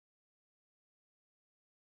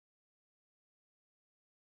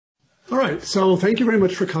All right, so thank you very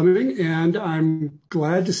much for coming, and I'm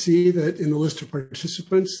glad to see that in the list of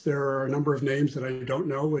participants there are a number of names that I don't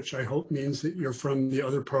know, which I hope means that you're from the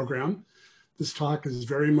other program. This talk is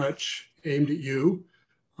very much aimed at you.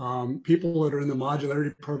 People that are in the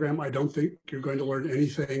Modularity program, I don't think you're going to learn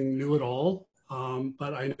anything new at all,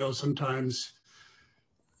 but I know sometimes,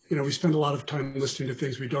 you know, we spend a lot of time listening to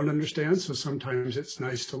things we don't understand, so sometimes it's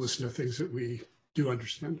nice to listen to things that we do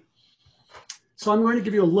understand. So I'm going to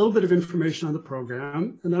give you a little bit of information on the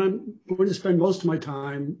program, and then I'm going to spend most of my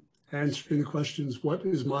time answering the questions, what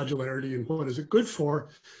is modularity and what is it good for,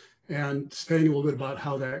 and saying a little bit about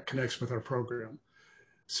how that connects with our program.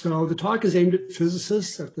 So the talk is aimed at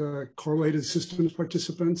physicists, at the correlated systems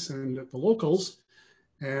participants, and at the locals,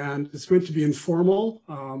 and it's meant to be informal.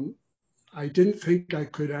 I didn't think I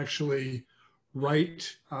could actually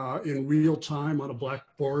write in real time on a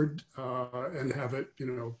blackboard and have it,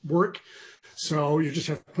 work. So you just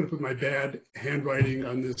have to put up with my bad handwriting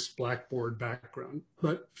on this Blackboard background.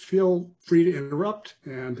 But feel free to interrupt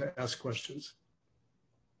and to ask questions.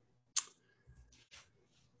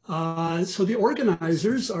 So the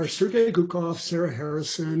organizers are Sergey Gukov, Sarah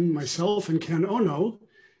Harrison, myself, and Ken Ono.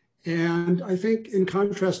 And I think in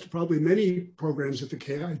contrast to probably many programs at the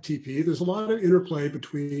KITP, there's a lot of interplay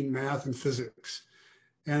between math and physics.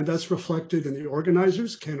 And that's reflected in the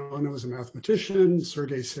organizers. Ken Ono is a mathematician,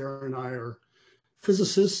 Sergey, Sarah, and I are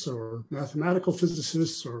physicists or mathematical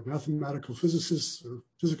physicists or mathematical physicists or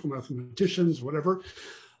physical mathematicians, whatever.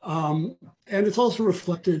 And it's also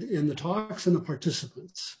reflected in the talks and the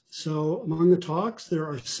participants. So among the talks, there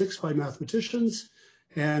are 6 by mathematicians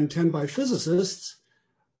and 10 by physicists.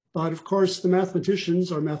 But of course, the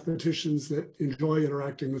mathematicians are mathematicians that enjoy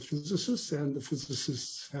interacting with physicists, and the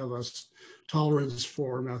physicists have a tolerance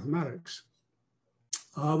for mathematics.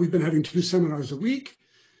 We've been having 2 seminars a week,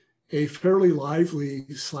 a fairly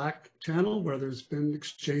lively Slack channel where there's been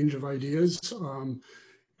exchange of ideas,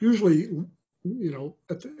 usually,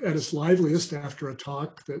 at its liveliest after a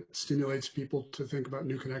talk that stimulates people to think about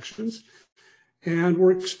new connections. And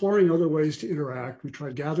we're exploring other ways to interact. We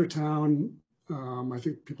tried GatherTown. I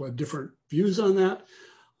think people had different views on that.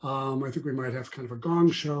 I think we might have kind of a gong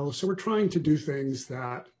show. So we're trying to do things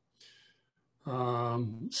that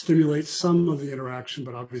stimulate some of the interaction,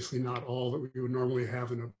 but obviously not all that we would normally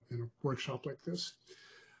have in a workshop like this.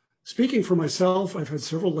 Speaking for myself, I've had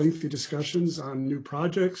several lengthy discussions on new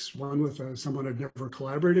projects, one with someone I've never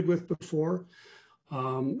collaborated with before.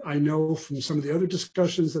 I know from some of the other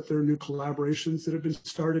discussions that there are new collaborations that have been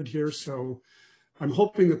started here. So I'm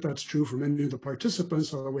hoping that that's true for many of the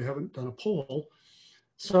participants, although we haven't done a poll.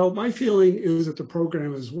 So my feeling is that the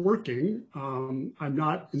program is working. I'm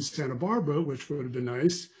not in Santa Barbara, which would have been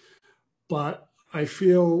nice, but I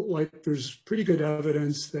feel like there's pretty good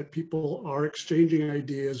evidence that people are exchanging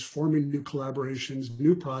ideas, forming new collaborations,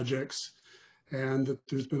 new projects, and that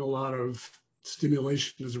there's been a lot of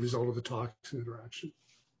stimulation as a result of the talks and interaction.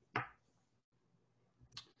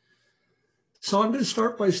 So I'm going to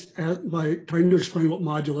start by trying to explain what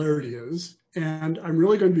modularity is. And I'm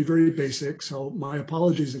really going to be very basic, so my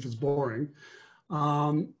apologies if it's boring.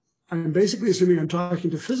 I'm basically assuming I'm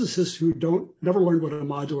talking to physicists who never learned what a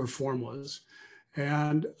modular form was.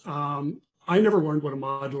 And I never learned what a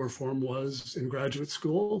modular form was in graduate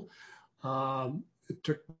school. It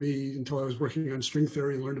took me until I was working on string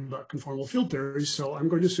theory and learned about conformal field theory, so I'm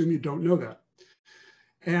going to assume you don't know that.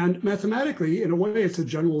 And mathematically, in a way, it's a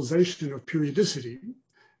generalization of periodicity.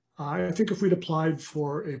 I think if we'd applied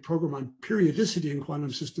for a program on periodicity in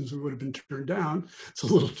quantum systems, we would have been turned down. It's a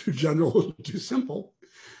little too general, a little too simple.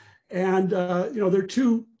 And there are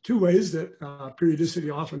two ways that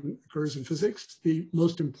periodicity often occurs in physics. The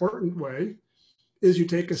most important way is you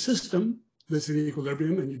take a system that's in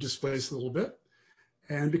equilibrium and you displace a little bit.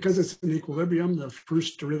 And because it's in equilibrium, the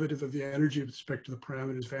first derivative of the energy with respect to the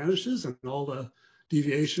parameters vanishes, and all the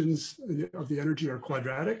deviations of the energy are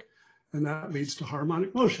quadratic, and that leads to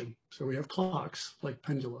harmonic motion. So we have clocks like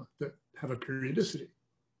pendula that have a periodicity.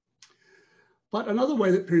 But another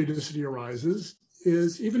way that periodicity arises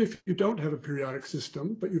is even if you don't have a periodic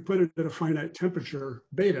system, but you put it at a finite temperature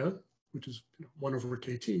beta, which is 1 over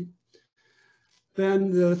KT,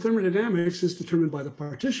 then the thermodynamics is determined by the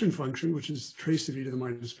partition function, which is trace of e to the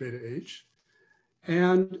minus beta h.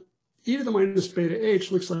 And e to the minus beta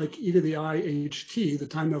h looks like e to the I ht, the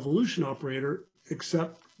time evolution operator,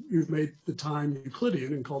 except you've made the time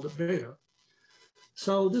Euclidean and called it beta.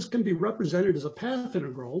 So this can be represented as a path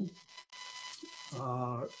integral,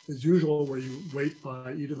 as usual, where you wait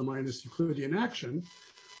by e to the minus Euclidean action,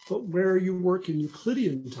 but where you work in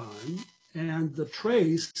Euclidean time, and the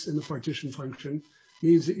trace in the partition function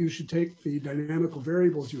means that you should take the dynamical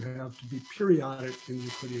variables you have to be periodic in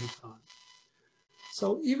Euclidean time.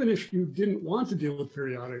 So even if you didn't want to deal with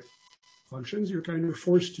periodic functions, you're kind of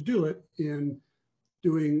forced to do it in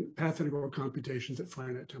doing path integral computations at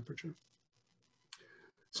finite temperature.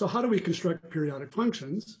 So how do we construct periodic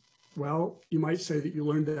functions? Well, you might say that you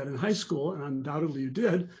learned that in high school, and undoubtedly you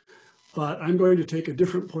did, but I'm going to take a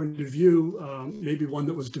different point of view, maybe one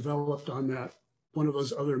that was developed on that, one of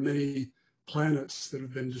those other many planets that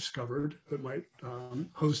have been discovered that might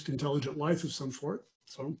host intelligent life of some form.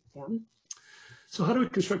 So how do we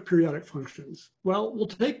construct periodic functions? Well, we'll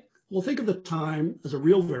think of the time as a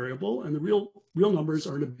real variable, and the real numbers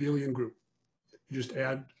are an abelian group. You just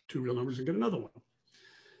add two real numbers and get another one.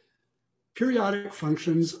 Periodic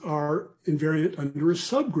functions are invariant under a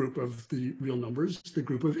subgroup of the real numbers, the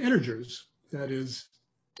group of integers. That is,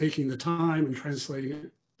 taking the time and translating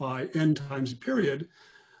it by n times a period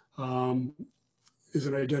is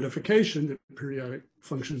an identification that periodic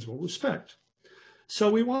functions will respect. So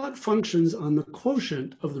we want functions on the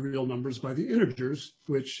quotient of the real numbers by the integers,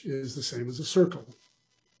 which is the same as a circle.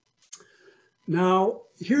 Now,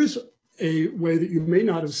 here's a way that you may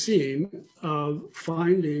not have seen of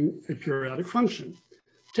finding a periodic function.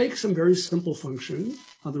 Take some very simple function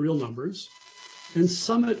on the real numbers and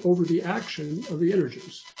sum it over the action of the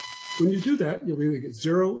integers. When you do that, you'll either get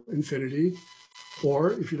 0, infinity,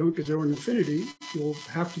 or if you don't get 0 and infinity, you'll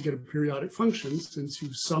have to get a periodic function since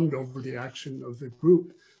you've summed over the action of the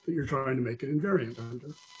group that you're trying to make it invariant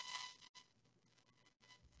under.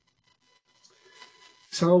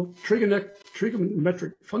 So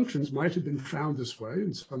trigonometric functions might have been found this way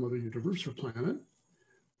in some other universe or planet.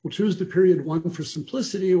 We'll choose the period 1 for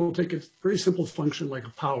simplicity. We'll take a very simple function like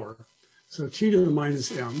a power. So t to the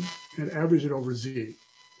minus m, and average it over z.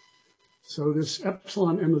 So this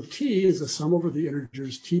epsilon m of t is the sum over the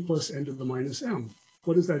integers t plus n to the minus m.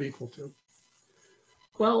 What does that equal to?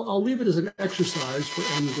 Well, I'll leave it as an exercise for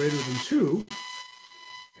n greater than 2.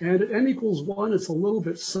 And at n equals 1, it's a little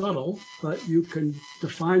bit subtle, but you can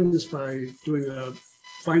define this by doing a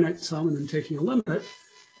finite sum and then taking a limit.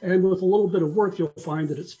 And with a little bit of work, you'll find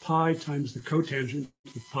that it's pi times the cotangent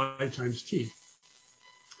of pi times t.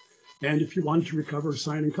 And if you wanted to recover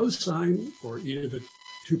sine and cosine, or e to the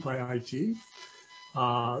 2 pi it,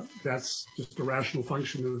 that's just a rational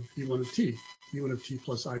function of e1 of t, e1 of t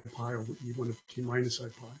plus I pi over e1 of t minus I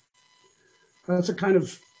pi. That's a kind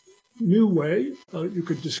of new way you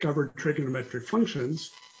could discover trigonometric functions,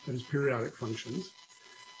 that is periodic functions.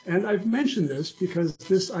 And I've mentioned this because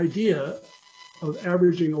this idea of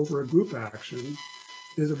averaging over a group action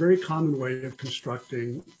is a very common way of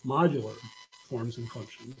constructing modular forms and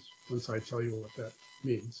functions, once I tell you what that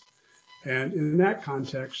means. And in that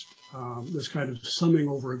context, this kind of summing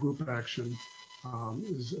over a group action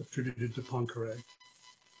is attributed to Poincaré.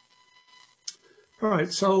 All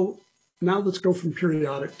right, so now let's go from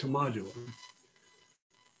periodic to modular.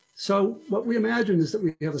 So what we imagine is that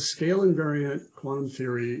we have a scale invariant quantum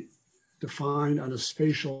theory defined on a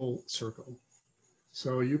spatial circle.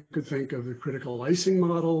 So you could think of the critical Ising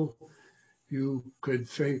model. You could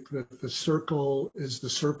think that the circle is the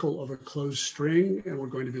circle of a closed string, and we're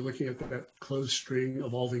going to be looking at that closed string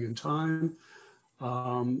evolving in time. There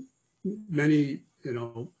are many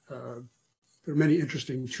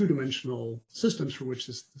interesting two-dimensional systems for which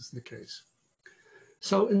this is the case.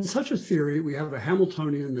 So in such a theory, we have a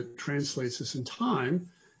Hamiltonian that translates this in time,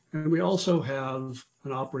 and we also have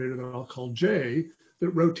an operator that I'll call J that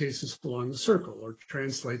rotates this along the circle, or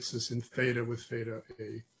translates this in theta with theta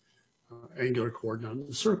a angular coordinate on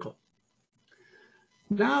the circle.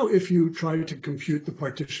 Now, if you try to compute the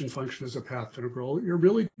partition function as a path integral, you're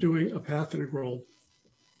really doing a path integral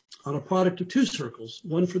on a product of two circles,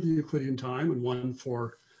 one for the Euclidean time and one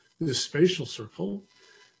for this spatial circle.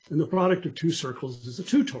 And the product of two circles is a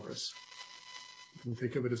two-torus. You can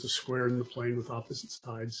think of it as a square in the plane with opposite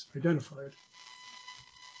sides identified.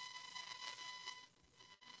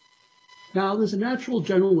 Now, there's a natural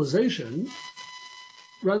generalization.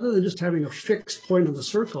 Rather than just having a fixed point on the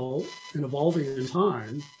circle and evolving in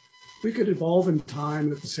time, we could evolve in time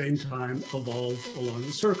and at the same time evolve along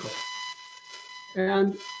the circle.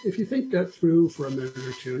 And if you think that through for a minute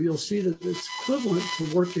or two, you'll see that it's equivalent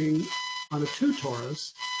to working on a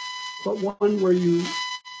two-torus, but one where you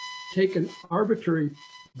take an arbitrary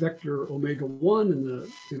vector omega 1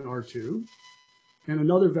 in R2 and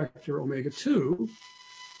another vector omega 2.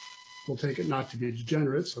 We'll take it not to be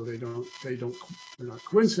degenerate, so they're not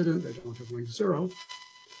coincident, they don't have length 0.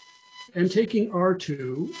 And taking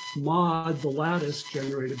R2 mod the lattice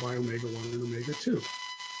generated by omega 1 and omega 2.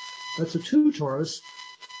 That's a two-torus,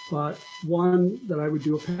 but one that I would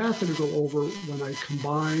do a path integral over when I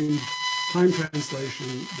combined time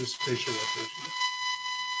translation with spatial rotation.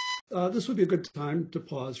 This would be a good time to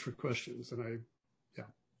pause for questions, and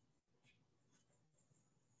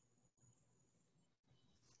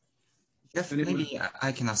Jeff, maybe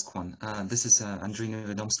I can ask one. This is Andrei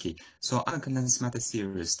Nevedomsky. So I'm a condensed matter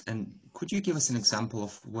theorist, and could you give us an example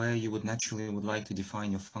of where you would naturally like to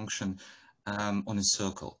define your function on a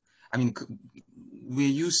circle? I mean, we're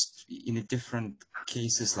used in different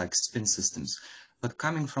cases like spin systems, but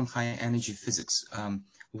coming from high energy physics,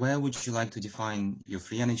 where would you like to define your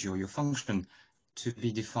free energy or your function to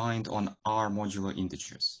be defined on R modular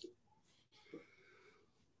integers?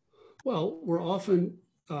 Well, we're often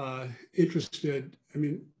interested, I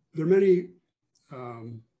mean, there are many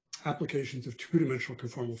applications of two-dimensional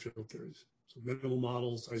conformal field theories. So minimal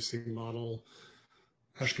models, Ising model,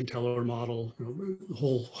 Ashkin-Teller model, a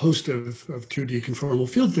whole host of 2D conformal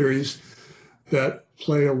field theories that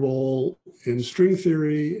play a role in string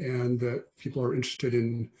theory and that people are interested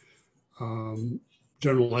in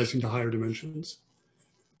generalizing to higher dimensions.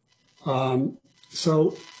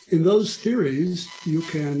 So in those theories, you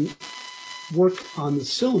can work on the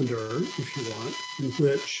cylinder, if you want, in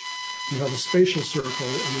which you have a spatial circle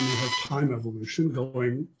and then you have time evolution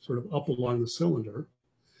going sort of up along the cylinder.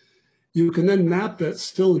 You can then map that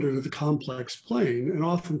cylinder to the complex plane, and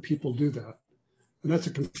often people do that. And that's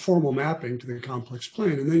a conformal mapping to the complex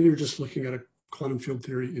plane, and then you're just looking at a quantum field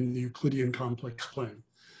theory in the Euclidean complex plane.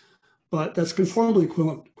 But that's conformally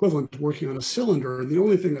equivalent to working on a cylinder, and the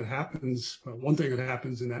only thing that happens, one thing that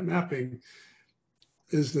happens in that mapping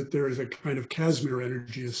is that there is a kind of Casimir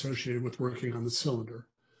energy associated with working on the cylinder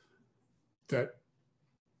that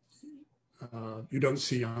you don't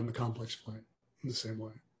see on the complex plane in the same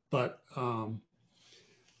way. But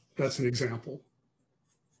that's an example.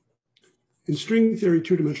 In string theory,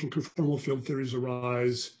 two-dimensional conformal field theories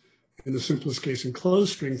arise in the simplest case in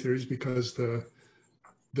closed string theories because the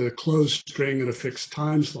closed string at a fixed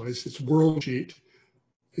time slice, its world sheet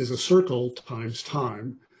is a circle times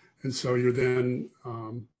time. And so you're then,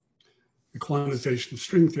 the quantization of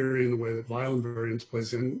string theory in the way that Weyl invariance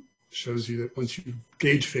plays in shows you that once you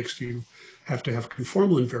gauge fixed, you have to have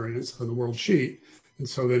conformal invariance on the world sheet. And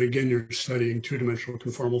so then again, you're studying two-dimensional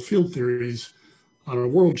conformal field theories on a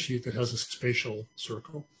world sheet that has a spatial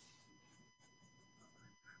circle.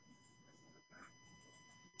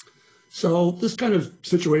 So this kind of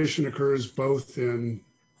situation occurs both in,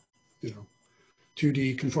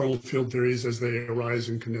 2D conformal field theories as they arise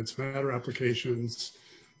in condensed matter applications,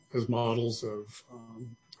 as models of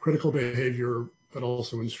critical behavior, but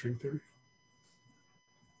also in string theory.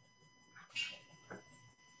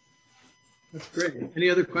 That's great. Any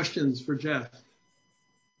other questions for Jeff?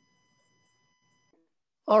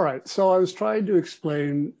 All right, so I was trying to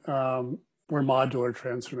explain where modular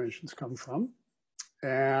transformations come from.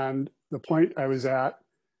 And the point I was at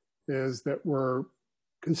is that we're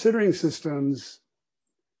considering systems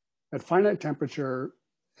at finite temperature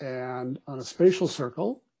and on a spatial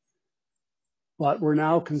circle, but we're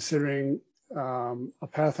now considering a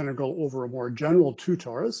path integral over a more general two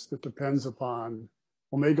torus that depends upon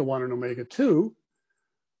omega-1 and omega-2.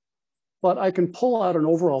 But I can pull out an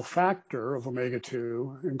overall factor of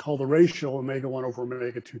omega-2 and call the ratio omega-1 over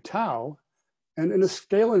omega-2 tau. And in a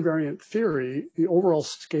scale invariant theory, the overall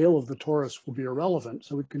scale of the torus will be irrelevant.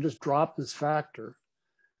 So we can just drop this factor.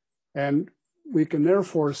 And we can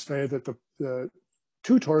therefore say that the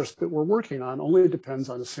two torus that we're working on only depends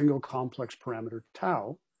on a single complex parameter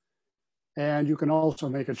tau. And you can also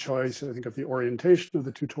make a choice, I think, of the orientation of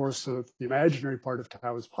the two torus so that the imaginary part of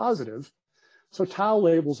tau is positive. So tau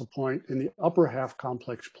labels a point in the upper half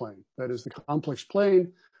complex plane. That is the complex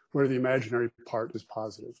plane where the imaginary part is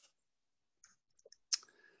positive.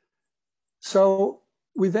 So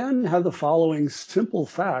we then have the following simple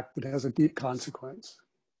fact that has a deep consequence.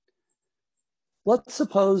 Let's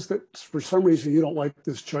suppose that for some reason you don't like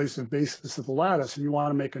this choice of basis of the lattice and you want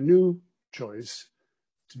to make a new choice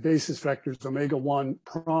to basis vectors omega-1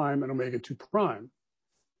 prime and omega-2 prime.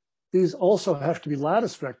 These also have to be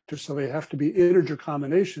lattice vectors, so they have to be integer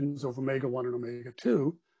combinations of omega-1 and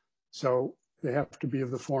omega-2. So they have to be of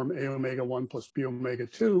the form a omega-1 plus b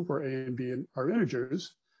omega-2, where a and b are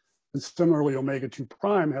integers. And similarly, omega-2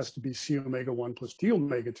 prime has to be c omega-1 plus d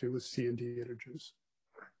omega-2 with c and d integers.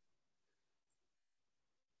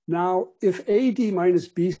 Now, if AD minus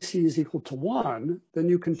BC is equal to 1, then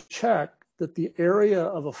you can check that the area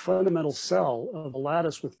of a fundamental cell of a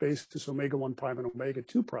lattice with basis omega-1 prime and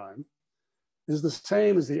omega-2 prime is the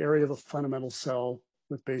same as the area of a fundamental cell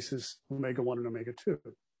with basis omega-1 and omega-2.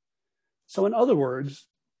 So in other words,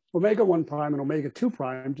 omega 1 prime and omega 2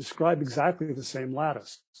 prime describe exactly the same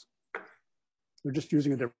lattice. They're just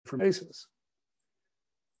using a different basis.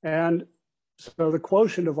 And so the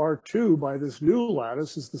quotient of R2 by this new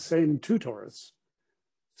lattice is the same 2 torus.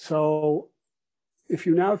 So if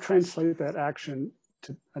you now translate that action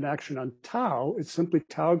to an action on tau, it's simply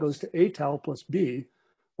tau goes to A tau plus B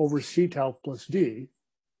over C tau plus D.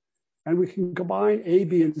 And we can combine A,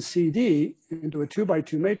 B, and C, D into a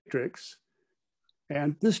 2x2 matrix.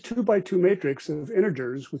 And this 2x2 matrix of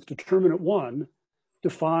integers with determinant 1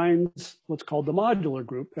 defines what's called the modular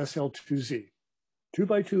group, SL2Z.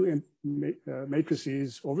 2x2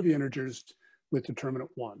 matrices over the integers with determinant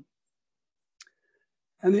 1.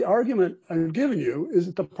 And the argument I've given you is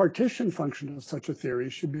that the partition function of such a theory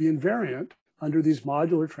should be invariant under these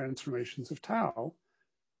modular transformations of tau,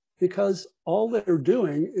 because all they're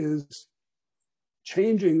doing is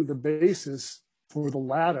changing the basis for the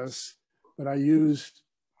lattice that I used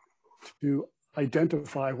to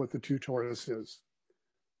identify what the 2 torus is.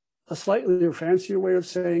 A slightly fancier way of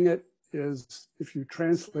saying it is if you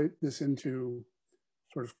translate this into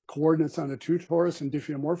sort of coordinates on the 2 torus and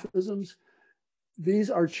diffeomorphisms, these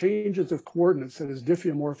are changes of coordinates that is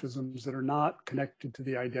diffeomorphisms that are not connected to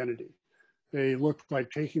the identity. They look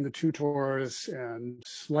like taking the 2 torus and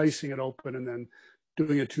slicing it open and then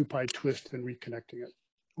doing a 2-pi twist and reconnecting it,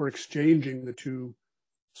 or exchanging the 2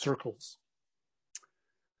 circles.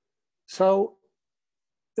 So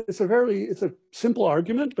it's a simple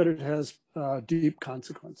argument, but it has deep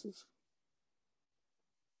consequences.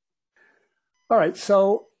 All right,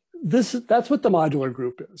 so that's what the modular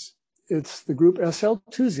group is. It's the group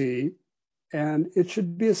SL2Z, and it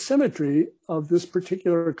should be a symmetry of this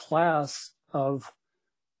particular class of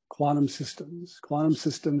quantum systems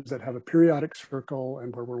that have a periodic circle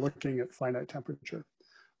and where we're looking at finite temperature,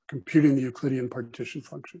 computing the Euclidean partition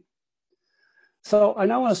function. So I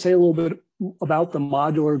now want to say a little bit about the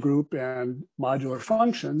modular group and modular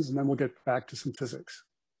functions, and then we'll get back to some physics.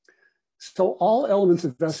 So all elements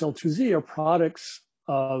of SL2Z are products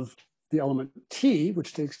of the element T,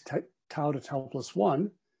 which takes tau to tau plus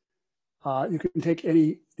 1. You can take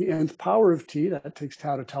the nth power of T, that takes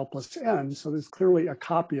tau to tau plus n. So there's clearly a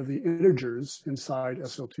copy of the integers inside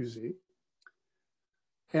SL2Z.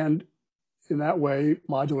 And in that way,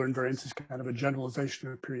 modular invariance is kind of a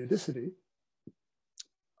generalization of periodicity.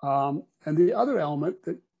 And the other element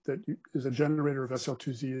that is a generator of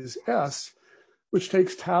SL2Z is S, which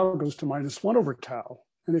takes tau goes to minus 1 over tau.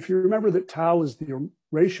 And if you remember that tau is the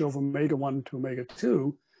ratio of omega 1 to omega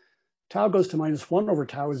 2, tau goes to minus 1 over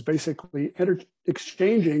tau is basically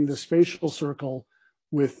exchanging the spatial circle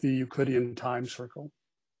with the Euclidean time circle.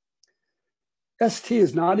 ST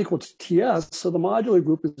is not equal to TS, so the modular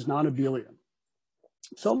group is non-abelian.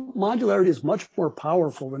 So modularity is much more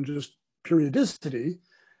powerful than just periodicity,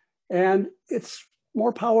 and it's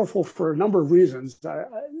more powerful for a number of reasons.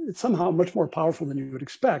 It's somehow much more powerful than you would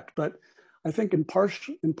expect, but I think in part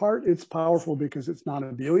it's powerful because it's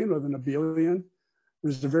non-abelian rather than abelian.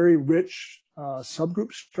 There's a very rich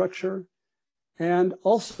subgroup structure, and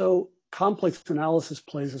also complex analysis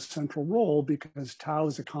plays a central role because tau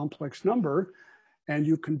is a complex number, and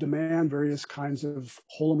you can demand various kinds of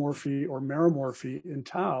holomorphy or meromorphy in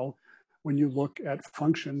tau when you look at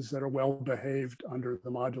functions that are well behaved under the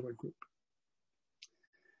modular group.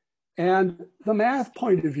 And the math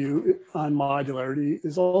point of view on modularity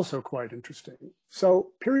is also quite interesting.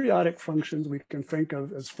 So periodic functions we can think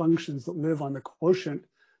of as functions that live on the quotient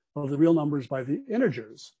of the real numbers by the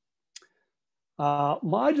integers.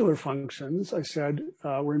 Modular functions, I said,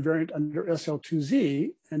 were invariant under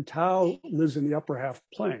SL2Z, and tau lives in the upper half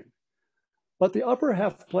plane. But the upper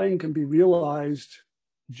half plane can be realized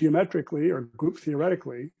geometrically or group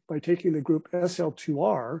theoretically by taking the group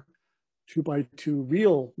SL2R, 2x2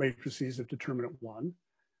 real matrices of determinant 1.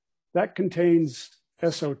 That contains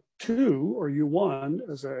SO2 or U1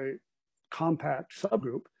 as a compact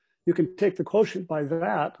subgroup. You can take the quotient by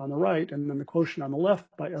that on the right and then the quotient on the left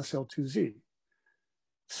by SL2Z.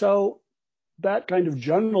 So that kind of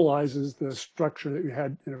generalizes the structure that we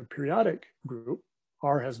had in a periodic group.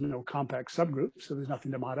 R has no compact subgroup, so there's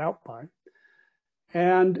nothing to mod out by.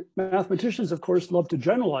 And mathematicians, of course, love to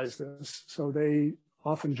generalize this. So they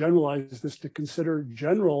often generalize this to consider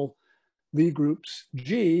general Lie groups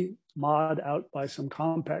G mod out by some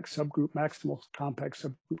compact subgroup, maximal compact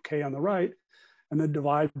subgroup K on the right, and then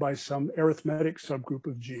divide by some arithmetic subgroup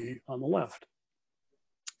of G on the left.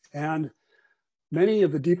 And many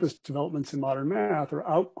of the deepest developments in modern math are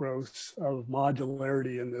outgrowths of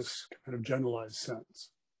modularity in this kind of generalized sense.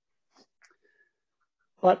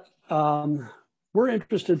 But we're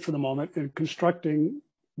interested for the moment in constructing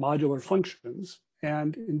modular functions.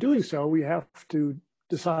 And in doing so, we have to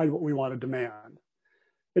decide what we want to demand.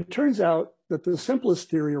 It turns out that the simplest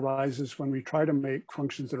theory arises when we try to make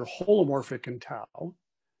functions that are holomorphic in tau.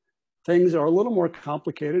 Things are a little more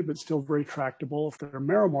complicated, but still very tractable if they're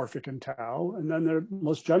meromorphic in tau. And then the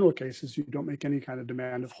most general cases, you don't make any kind of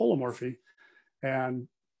demand of holomorphy. And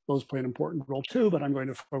those play an important role too, but I'm going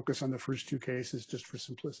to focus on the first two cases just for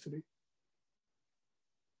simplicity.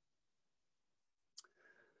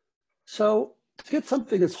 So to get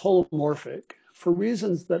something that's holomorphic, for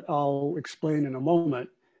reasons that I'll explain in a moment,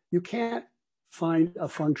 you can't find a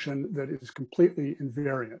function that is completely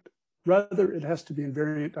invariant. Rather, it has to be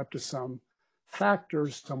invariant up to some factor,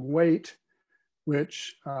 some weight,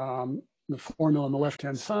 which the formula on the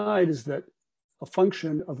left-hand side is that a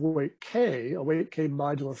function of weight k, a weight k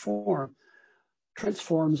modular form,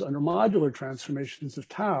 transforms under modular transformations of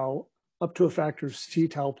tau up to a factor of c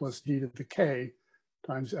tau plus d to the k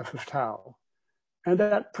times f of tau. And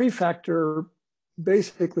that prefactor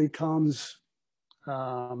basically comes,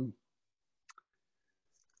 well,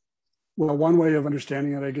 one way of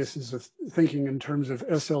understanding it, I guess, is thinking in terms of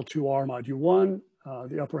SL2R modu 1,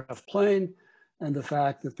 the upper half plane, and the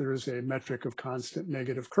fact that there is a metric of constant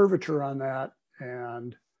negative curvature on that,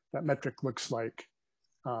 and that metric looks like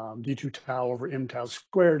d2 tau over m tau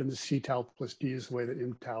squared, and the c tau plus d is the way that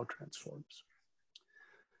m tau transforms.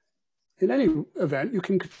 In any event, you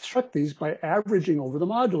can construct these by averaging over the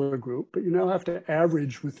modular group, but you now have to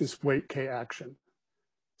average with this weight k action.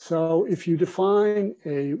 So if you define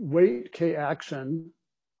a weight k action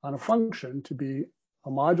on a function to be a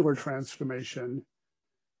modular transformation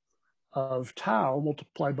of tau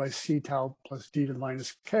multiplied by c tau plus d to the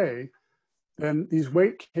minus k, then these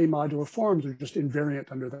weight k modular forms are just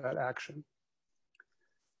invariant under that action.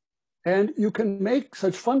 And you can make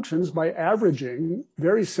such functions by averaging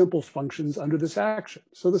very simple functions under this action.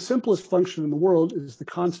 So the simplest function in the world is the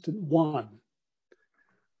constant 1.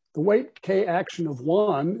 The weight k action of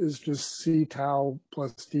 1 is just c tau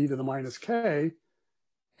plus d to the minus k.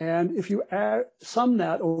 And if you sum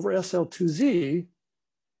that over SL2Z,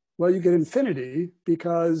 well, you get infinity,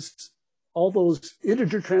 because all those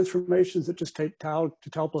integer transformations that just take tau to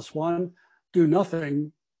tau plus 1 do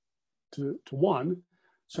nothing to 1.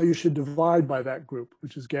 So you should divide by that group,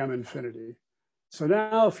 which is gamma infinity. So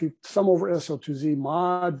now if you sum over SL2Z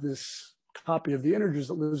mod this copy of the integers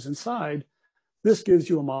that lives inside, this gives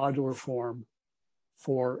you a modular form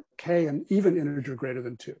for k an even integer greater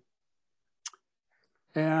than 2.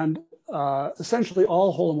 And essentially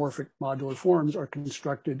all holomorphic modular forms are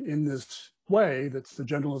constructed in this way. That's the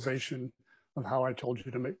generalization of how I told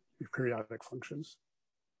you to make periodic functions.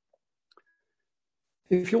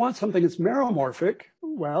 If you want something that's meromorphic,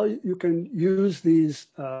 well, you can use these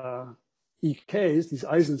EKs, these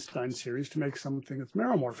Eisenstein series, to make something that's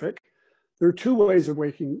meromorphic. There are two ways of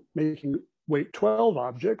making weight 12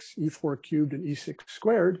 objects, E4 cubed and E6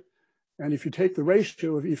 squared. And if you take the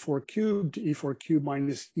ratio of E4 cubed to E4 cubed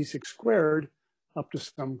minus E6 squared up to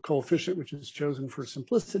some coefficient which is chosen for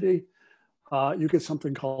simplicity, you get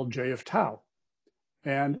something called J of tau.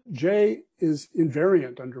 And J is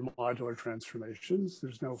invariant under modular transformations.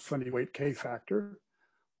 There's no funny weight K factor,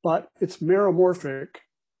 but it's meromorphic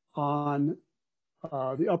on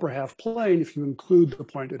the upper half plane if you include the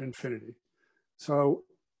point at infinity. So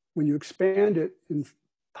when you expand it in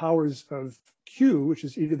powers of Q, which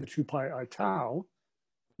is e to the 2 pi I tau,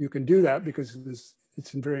 you can do that because it's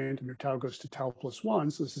invariant and your tau goes to tau plus 1.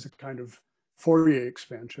 So this is a kind of Fourier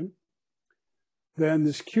expansion. Then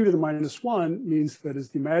this q to the minus 1 means that as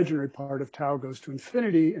the imaginary part of tau goes to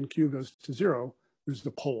infinity and q goes to 0, there's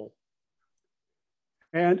the pole.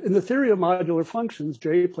 And in the theory of modular functions,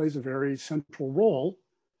 J plays a very central role.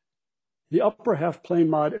 The upper half plane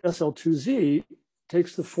mod SL2Z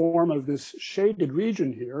takes the form of this shaded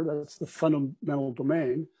region here. That's the fundamental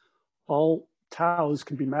domain. All taus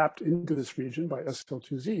can be mapped into this region by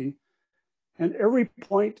SL2Z. And every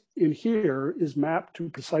point in here is mapped to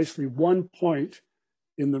precisely one point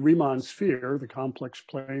in the Riemann sphere, the complex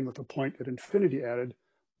plane with a point at infinity added,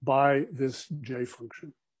 by this J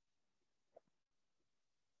function.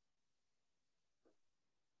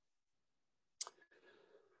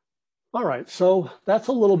 All right, so that's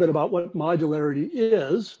a little bit about what modularity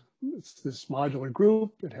is. It's this modular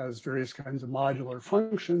group. It has various kinds of modular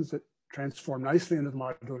functions that transform nicely into the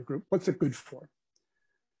modular group. What's it good for?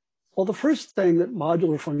 Well, the first thing that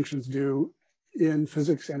modular functions do in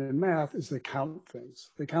physics and in math is they count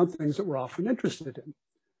things. They count things that we're often interested in.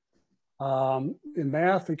 In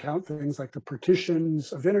math, they count things like the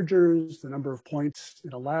partitions of integers, the number of points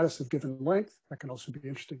in a lattice of given length. That can also be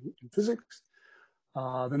interesting in physics.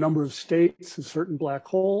 the number of states of certain black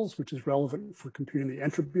holes, which is relevant for computing the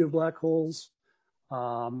entropy of black holes,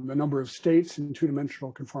 the number of states in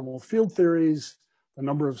two-dimensional conformal field theories, the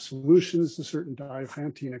number of solutions to certain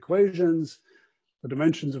Diophantine equations, the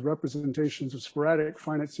dimensions of representations of sporadic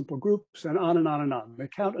finite simple groups, and on and on and on. They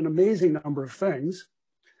count an amazing number of things.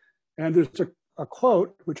 And there's a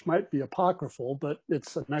quote, which might be apocryphal, but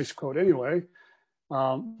it's a nice quote anyway,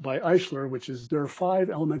 by Eichler, which is, there are 5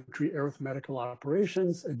 elementary arithmetical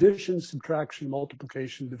operations: addition, subtraction,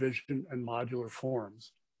 multiplication, division, and modular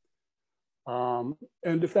forms.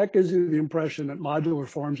 And if that gives you the impression that modular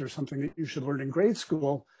forms are something that you should learn in grade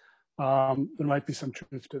school, there might be some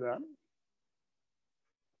truth to that.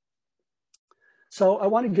 So I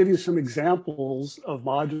want to give you some examples of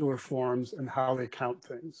modular forms and how they count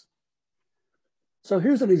things. So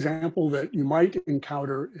here's an example that you might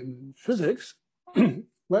encounter in physics.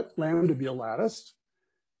 Let lambda be a lattice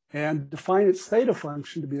and define its theta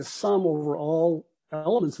function to be a sum over all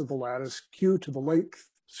elements of the lattice, q to the length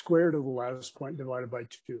squared of the lattice point divided by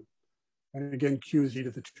 2. And again, q is e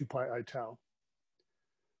to the 2 pi I tau.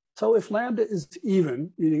 So if lambda is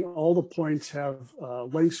even, meaning all the points have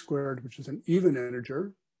length squared, which is an even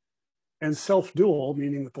integer, and self-dual,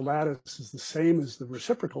 meaning that the lattice is the same as the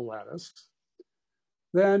reciprocal lattice,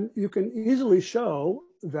 then you can easily show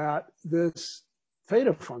that this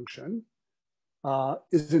theta function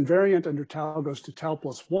is invariant under tau goes to tau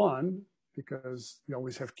plus 1, because you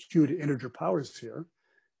always have q to integer powers here.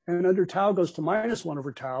 And under tau goes to minus 1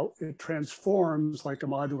 over tau, it transforms like a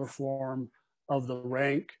modular form of the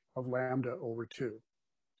rank of lambda over 2.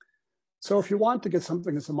 So if you want to get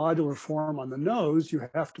something that's a modular form on the nose, you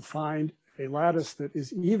have to find a lattice that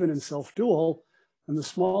is even in self-dual, and the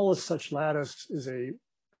smallest such lattice is a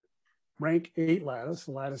rank 8 lattice,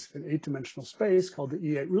 a lattice in 8-dimensional space called the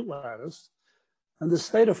E8 root lattice. And this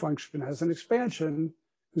theta function has an expansion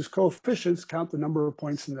whose coefficients count the number of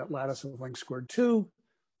points in that lattice of length squared 2,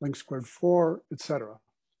 length squared 4, etc.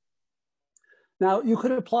 Now, you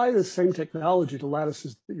could apply this same technology to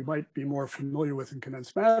lattices that you might be more familiar with in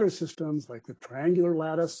condensed matter systems, like the triangular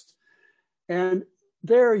lattice. And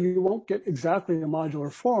there you won't get exactly a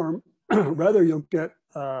modular form. Rather, you'll get,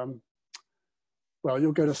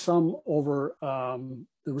 you'll get a sum over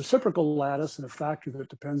the reciprocal lattice and a factor that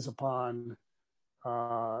depends upon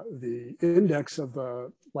the index of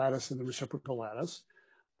the lattice and the reciprocal lattice.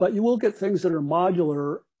 But you will get things that are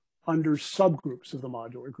modular under subgroups of the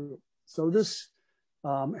modular group. So this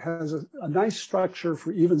has a nice structure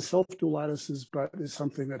for even self-dual lattices, but is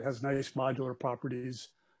something that has nice modular properties,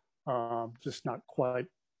 just not quite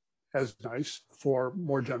as nice for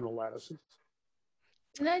more general lattices.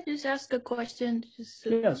 Can I just ask a question?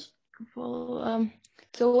 Yes.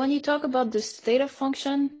 So when you talk about this theta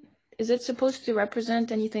function, is it supposed to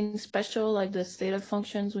represent anything special, like the theta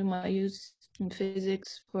functions we might use in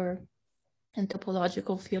physics for in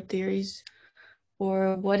topological field theories?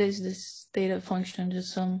 Or what is this theta function?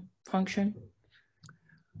 Just some function?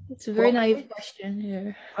 It's a very naive question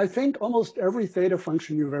here. I think almost every theta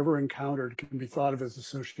function you've ever encountered can be thought of as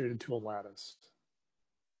associated to a lattice.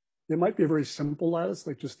 It might be a very simple lattice,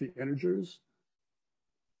 like just the integers.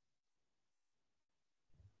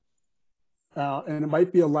 And it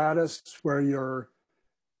might be a lattice where you're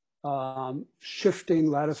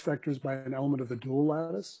shifting lattice vectors by an element of the dual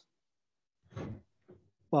lattice.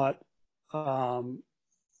 But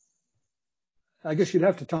I guess you'd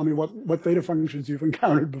have to tell me what theta functions you've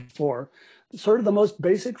encountered before. Sort of the most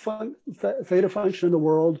basic theta function in the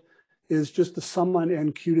world is just the sum on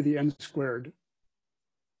n q to the n squared,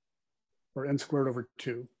 or n squared over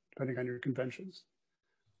 2, depending on your conventions.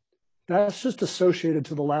 That's just associated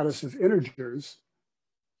to the lattice of integers,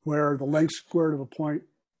 where the length squared of a point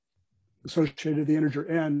associated to the integer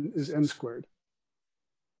n is n squared.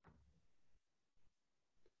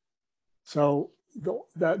 So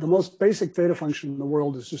the most basic theta function in the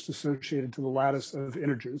world is just associated to the lattice of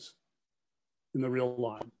integers in the real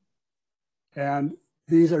line. And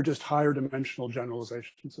these are just higher dimensional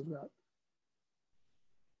generalizations of that.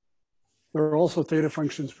 There are also theta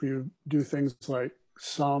functions where you do things like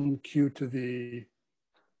sum q to the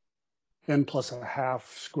n plus a half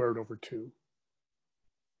squared over 2.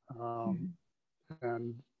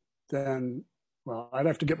 And then, well, I'd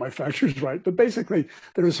have to get my factors right, but basically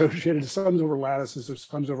they're associated to sums over lattices or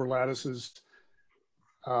sums over lattices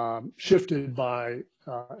shifted by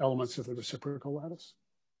elements of the reciprocal lattice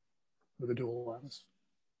or the dual lattice.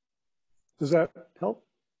 Does that help?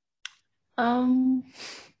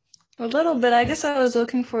 A little bit. I guess I was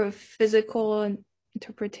looking for a physical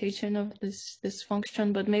interpretation of this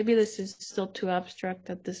function, but maybe this is still too abstract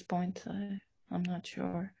at this point. I'm not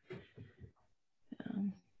sure.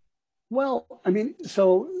 Well, I mean,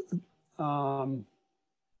 so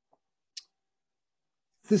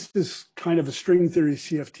this is kind of a string theory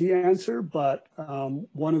CFT answer, but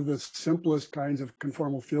one of the simplest kinds of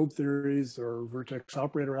conformal field theories or vertex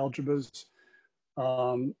operator algebras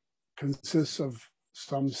consists of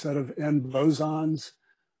some set of n bosons,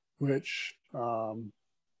 which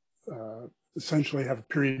essentially have a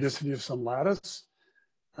periodicity of some lattice.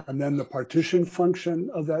 And then the partition function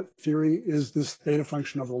of that theory is this theta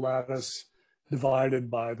function of the lattice divided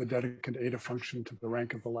by the dedicant eta function to the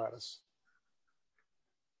rank of the lattice.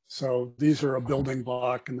 So these are a building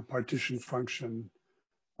block in the partition function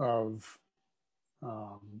of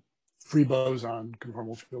free boson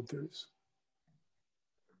conformal field theories.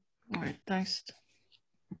 All right, thanks.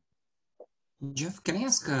 Jeff, can I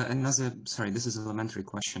ask another, sorry, this is an elementary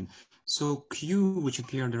question. So Q, which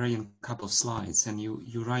appeared already in a couple of slides, and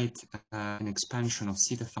you write an expansion of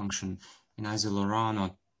theta function in either Laurent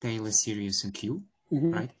or Taylor series in Q,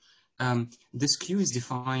 right? This Q is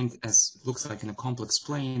defined as, looks like in a complex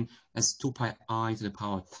plane, as 2 pi I to the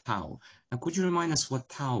power tau. Now, could you remind us what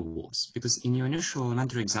tau was? Because in your initial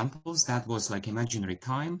elementary examples, that was like imaginary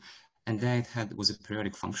time, and there it was a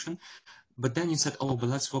periodic function. But then you said, oh, but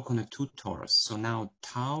let's work on a 2 torus. So now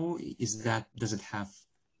tau, does it have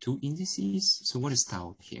 2 indices? So what is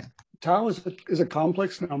tau here? Tau is a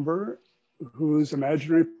complex number whose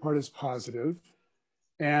imaginary part is positive,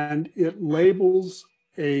 and it labels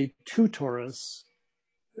a 2 torus.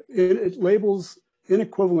 It labels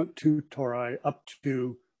inequivalent 2 tori up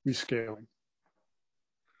to rescaling.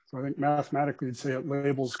 So I think mathematically you'd say it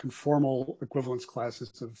labels conformal equivalence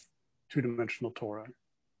classes of 2-dimensional tori.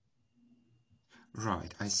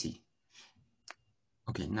 Right, I see.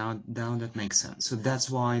 Okay, now that makes sense. So that's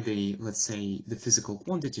why let's say the physical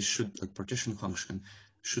quantity like partition function,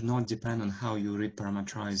 should not depend on how you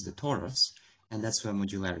reparameterize the torus, and that's where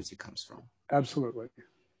modularity comes from. Absolutely.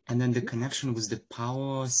 And then the connection with the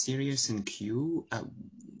power series in Q,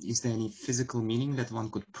 is there any physical meaning that one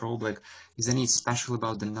could probe? Like, is there any special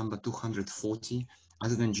about the number 240?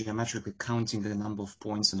 Other than geometrically counting the number of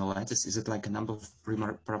points on the lattice, is it like a number of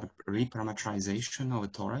reparameterization of a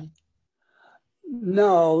tori?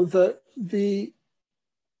 No, the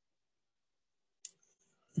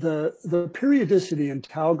periodicity in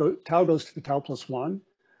tau goes to the tau plus 1.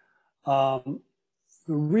 The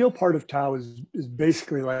real part of tau is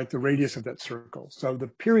basically like the radius of that circle. So the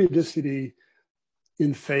periodicity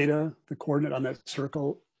in theta, the coordinate on that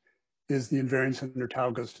circle, is the invariance under tau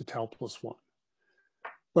goes to tau plus 1.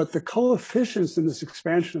 But the coefficients in this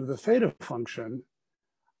expansion of the theta function,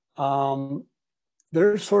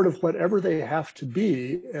 they're sort of whatever they have to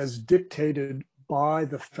be as dictated by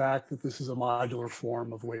the fact that this is a modular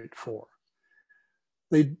form of weight 4.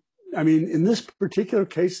 I mean, in this particular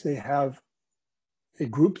case, they have a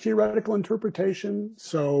group theoretical interpretation.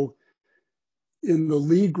 So in the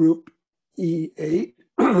Lie group E8,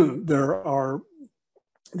 the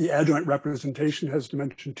adjoint representation has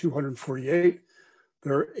dimension 248.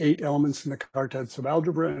 There are 8 elements in the Cartad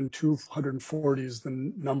subalgebra, and 240 is the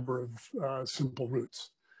number of simple roots.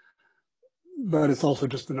 But it's also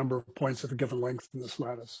just the number of points of a given length in this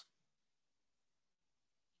lattice.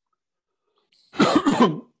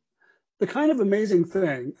 The kind of amazing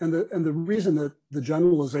thing, and the reason that the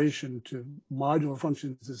generalization to modular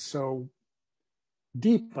functions is so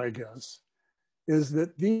deep, I guess, is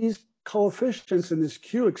that these coefficients in this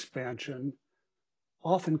Q expansion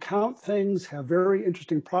often count things, have very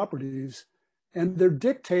interesting properties, and they're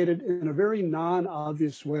dictated in a very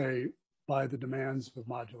non-obvious way by the demands of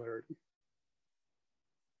modularity.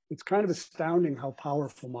 It's kind of astounding how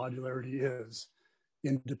powerful modularity is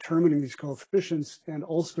in determining these coefficients and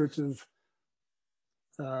all sorts of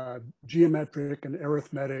geometric and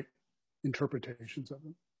arithmetic interpretations of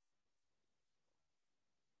them.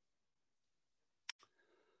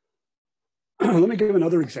 Let me give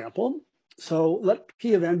another example. So let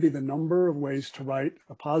P of n be the number of ways to write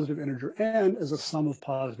a positive integer n as a sum of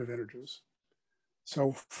positive integers.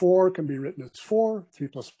 So 4 can be written as 4, 3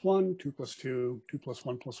 plus 1, 2 plus 2, 2 plus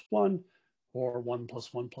 1 plus 1, or 1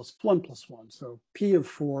 plus 1 plus 1 plus 1. So P of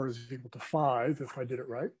 4 is equal to 5 if I did it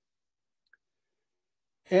right.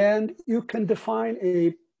 And you can define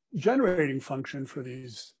a generating function for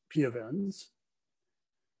these P of n's.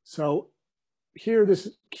 So here,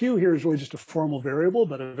 this Q here is really just a formal variable,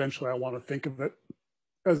 but eventually I want to think of it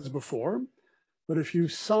as before. But if you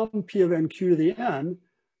sum P of n Q to the n,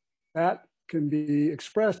 that can be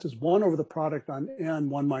expressed as 1 over the product on n,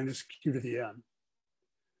 1 minus Q to the n.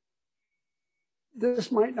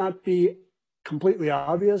 This might not be completely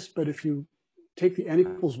obvious, but if you take the n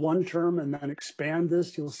equals 1 term and then expand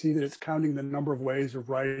this, you'll see that it's counting the number of ways of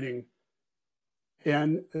writing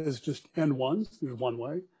n as just n ones, there's one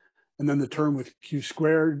way. And then the term with q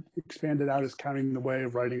squared expanded out is counting the way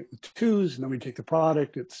of writing it with 2's. And then we take the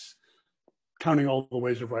product, it's counting all the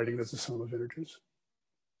ways of writing it as a sum of integers.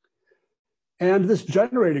 And this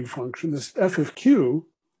generating function, this f of q,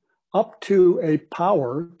 up to a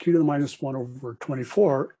power, q to the minus 1 over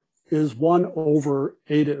 24, is 1 over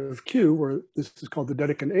eta of q, where this is called the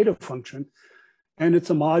Dedekind eta function, and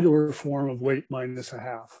it's a modular form of weight minus a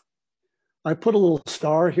half. I put a little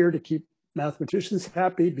star here to keep mathematicians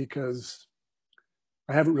happy because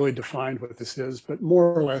I haven't really defined what this is, but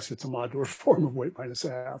more or less it's a modular form of weight minus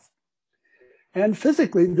a half. And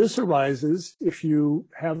physically, this arises if you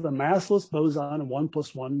have the massless boson in 1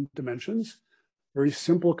 plus 1 dimensions, very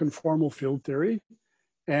simple conformal field theory.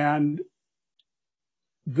 And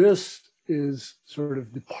this is sort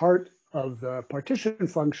of the part of the partition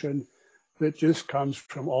function that just comes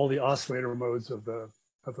from all the oscillator modes of the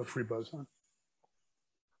free boson.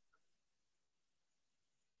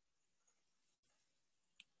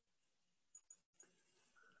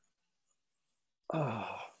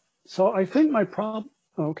 So I think my problem,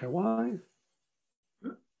 okay, why?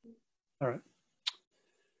 All right.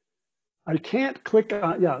 I can't click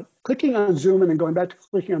on, yeah, clicking on Zoom and then going back to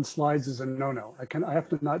clicking on slides is a no-no. I have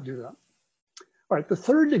to not do that. All right, the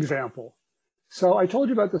third example. So I told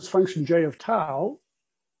you about this function j of tau.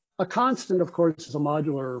 A constant, of course, is a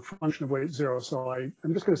modular function of weight 0. So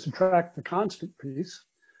I'm just going to subtract the constant piece.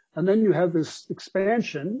 And then you have this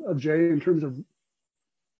expansion of j in terms of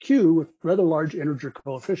q with rather large integer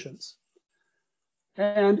coefficients.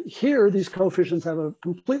 And here, these coefficients have a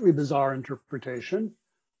completely bizarre interpretation.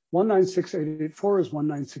 196,884 is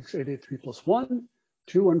 196,883 plus 1.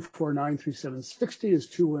 214,93760 is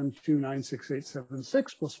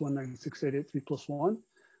 212,96876 plus 196,883 plus 1.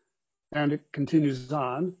 And it continues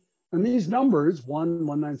on. And these numbers, 1,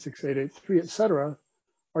 196,883, et cetera,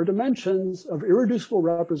 are dimensions of irreducible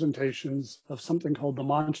representations of something called the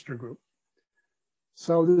monster group.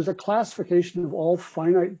 So there's a classification of all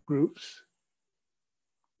finite groups.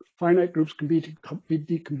 Finite groups can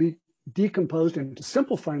be decomposed into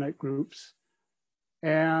simple finite groups,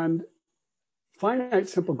 and finite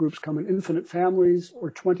simple groups come in infinite families or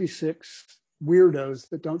 26 weirdos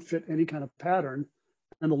that don't fit any kind of pattern,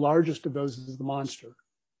 and the largest of those is the monster.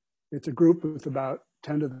 It's a group with about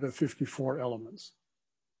 10 to the 54 elements.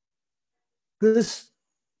 This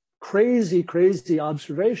crazy, crazy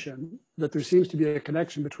observation that there seems to be a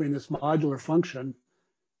connection between this modular function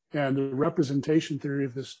and the representation theory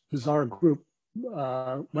of this bizarre group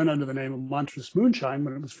went under the name of monstrous moonshine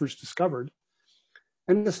when it was first discovered.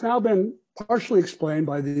 And it's now been partially explained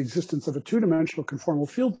by the existence of a two-dimensional conformal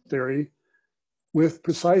field theory with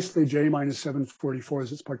precisely j minus 744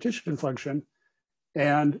 as its partition function,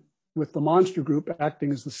 and with the monster group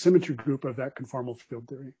acting as the symmetry group of that conformal field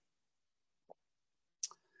theory.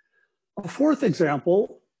 A fourth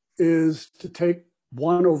example is to take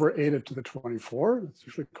 1 over eta to the 24. It's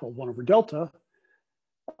usually called 1 over delta.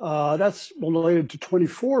 That's related to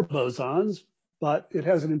 24 bosons, but it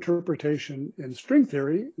has an interpretation in string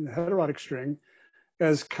theory, in the heterotic string,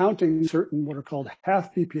 as counting certain what are called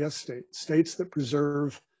half BPS states, states that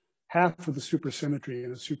preserve half of the supersymmetry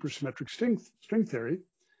in a supersymmetric string theory.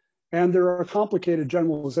 And there are complicated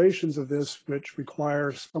generalizations of this which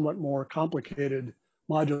require somewhat more complicated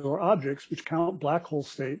modular objects, which count black hole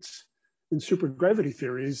states in supergravity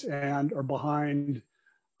theories and are behind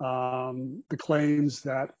the claims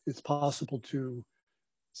that it's possible to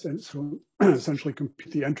essentially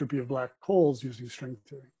compute the entropy of black holes using string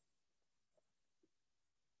theory.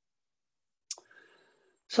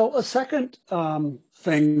 So a second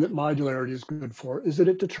thing that modularity is good for is that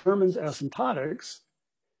it determines asymptotics.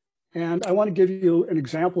 And I want to give you an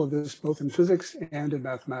example of this both in physics and in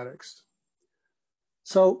mathematics.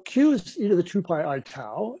 So Q is e to the 2 pi I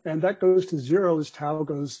tau, and that goes to 0 as tau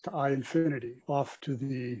goes to I infinity, off to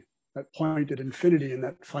that point at infinity in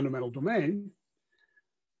that fundamental domain.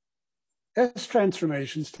 S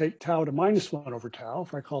transformations take tau to minus 1 over tau.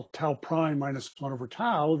 If I call tau prime minus 1 over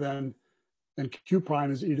tau, then Q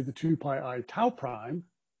prime is e to the 2 pi I tau prime.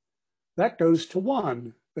 That goes to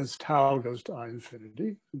 1 as tau goes to I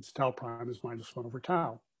infinity, since tau prime is minus 1 over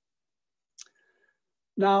tau.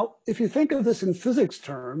 Now, if you think of this in physics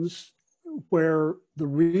terms, where the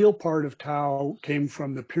real part of tau came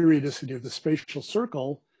from the periodicity of the spatial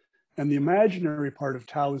circle, and the imaginary part of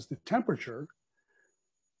tau is the temperature,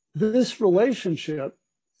 this relationship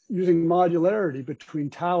using modularity between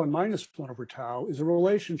tau and minus 1 over tau is a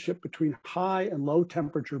relationship between high and low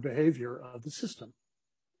temperature behavior of the system.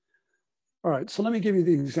 All right, so let me give you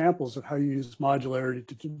the examples of how you use modularity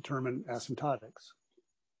to determine asymptotics.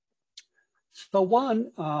 So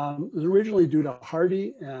one was originally due to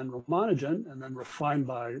Harvey and Ramanujan and then refined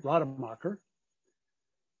by Rademacher.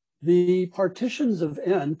 The partitions of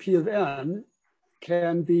n, P of n,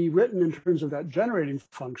 can be written in terms of that generating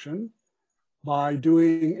function by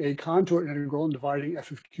doing a contour integral and dividing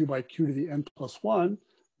f of q by q to the n plus 1,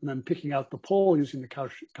 and then picking out the pole using the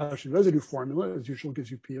Cauchy residue formula, as usual,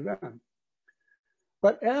 gives you P of n.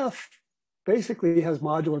 But f basically has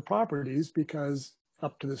modular properties because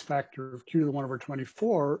up to this factor of q to the 1 over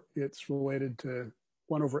 24, it's related to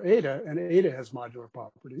 1 over eta, and eta has modular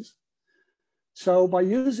properties. So by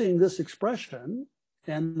using this expression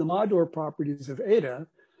and the modular properties of eta,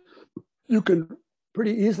 you can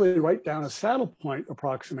pretty easily write down a saddle point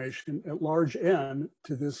approximation at large n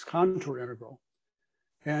to this contour integral.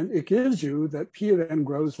 And it gives you that P of n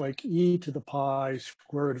grows like e to the pi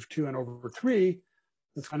square root of 2n over 3.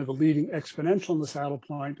 That's kind of a leading exponential in the saddle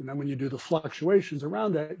point. And then when you do the fluctuations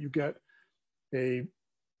around that, you get a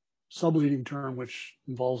subleading term, which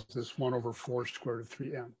involves this 1 over 4 square root of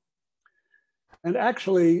 3n. And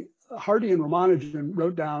actually, Harvey and Ramanujan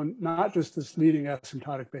wrote down not just this leading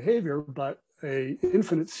asymptotic behavior, but a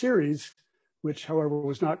infinite series, which, however,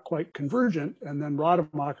 was not quite convergent. And then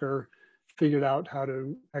Rademacher figured out how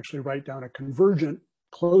to actually write down a convergent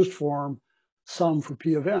closed form sum for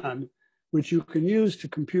P of n, which you can use to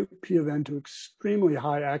compute P of n to extremely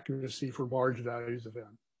high accuracy for large values of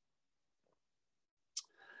n.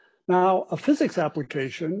 Now, a physics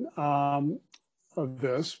application of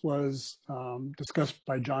this was discussed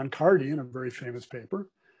by John Cardy in a very famous paper.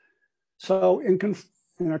 So in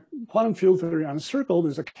a quantum field theory on a circle,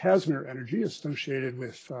 there's a Casimir energy associated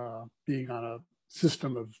with being on a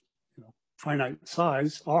system of finite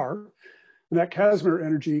size, r. And that Casimir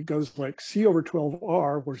energy goes like C over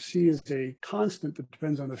 12R, where C is a constant that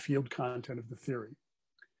depends on the field content of the theory.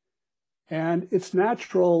 And it's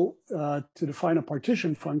natural to define a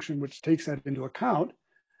partition function which takes that into account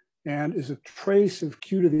and is a trace of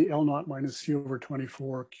q to the L naught minus C over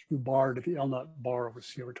 24, q bar to the L naught bar over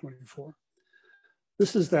C over 24.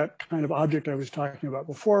 This is that kind of object I was talking about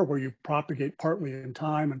before, where you propagate partly in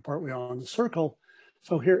time and partly on the circle.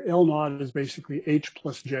 So here L naught is basically h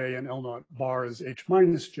plus j, and L naught bar is h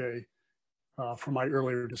minus j from my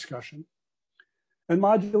earlier discussion. And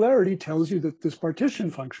modularity tells you that this partition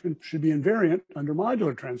function should be invariant under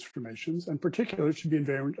modular transformations, and particularly it should be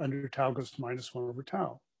invariant under tau goes to minus 1 over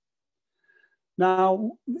tau.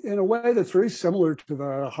 Now, in a way that's very similar to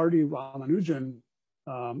the Harvey-Ramanujan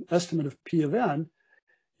estimate of P of n,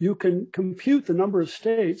 you can compute the number of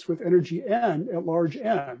states with energy n at large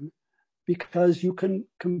n, because you can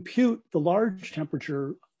compute the large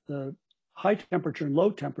temperature, the high temperature and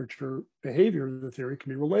low temperature behavior of the theory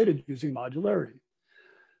can be related using modularity.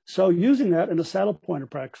 So using that in a saddle point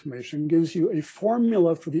approximation gives you a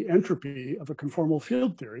formula for the entropy of a conformal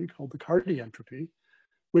field theory called the Cardy entropy,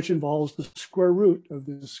 which involves the square root of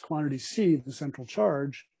this quantity C, the central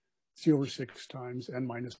charge, C over 6 times n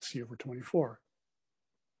minus C over 24.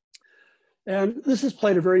 And this has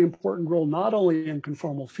played a very important role not only in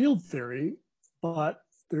conformal field theory, but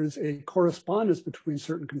there's a correspondence between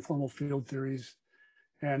certain conformal field theories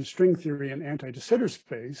and string theory and anti-de Sitter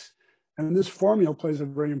space. And this formula plays a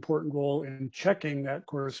very important role in checking that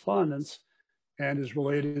correspondence and is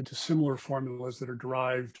related to similar formulas that are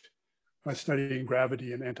derived by studying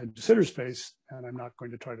gravity and anti-de Sitter space. And I'm not going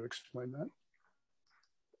to try to explain that.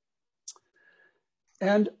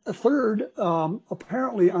 And a third,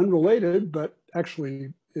 apparently unrelated, but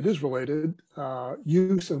actually it is related,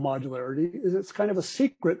 use of modularity is it's kind of a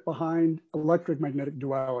secret behind electric-magnetic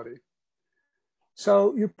duality.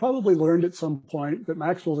 So you've probably learned at some point that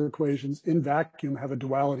Maxwell's equations in vacuum have a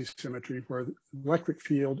duality symmetry where the electric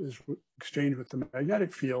field is exchanged with the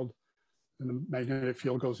magnetic field, and the magnetic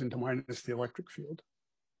field goes into minus the electric field.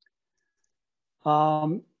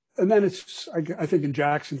 And then it's, I think in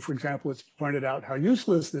Jackson, for example, it's pointed out how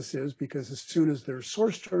useless this is because as soon as there's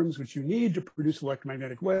source terms, which you need to produce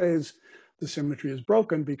electromagnetic waves, the symmetry is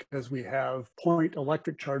broken because we have point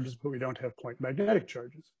electric charges, but we don't have point magnetic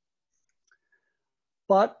charges.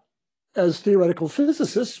 But as theoretical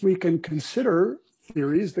physicists, we can consider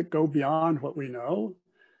theories that go beyond what we know,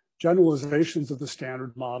 generalizations of the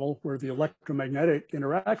standard model where the electromagnetic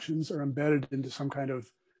interactions are embedded into some kind of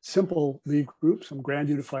simple Lie group, some grand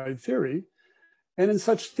unified theory. And in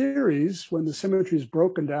such theories, when the symmetry is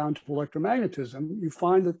broken down to electromagnetism, you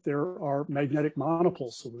find that there are magnetic monopole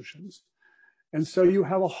solutions. And so you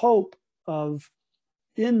have a hope of,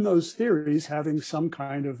 in those theories, having some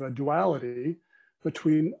kind of a duality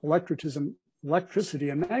between electricity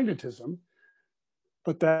and magnetism.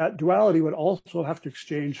 but that duality would also have to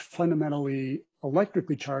exchange fundamentally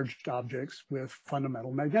electrically charged objects with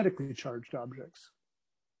fundamental magnetically charged objects.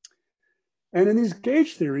 And in these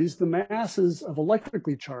gauge theories, the masses of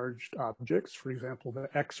electrically charged objects, for example, the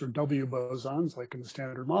X or W bosons, like in the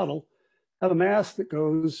Standard Model, have a mass that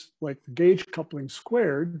goes like the gauge coupling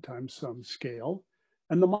squared times some scale,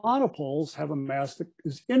 and the monopoles have a mass that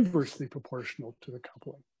is inversely proportional to the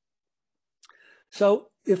coupling. So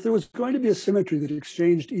if there was going to be a symmetry that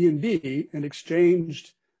exchanged E and B and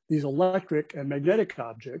exchanged these electric and magnetic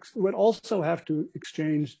objects, it would also have to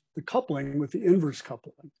exchange the coupling with the inverse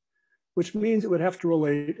coupling, which means it would have to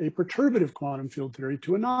relate a perturbative quantum field theory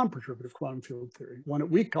to a non-perturbative quantum field theory. One at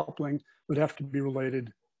weak coupling would have to be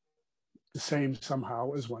related the same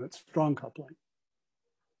somehow as one at strong coupling.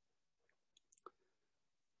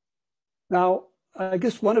 Now, I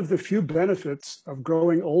guess one of the few benefits of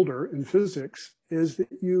growing older in physics is that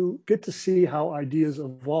you get to see how ideas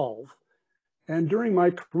evolve. And during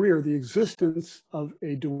my career, the existence of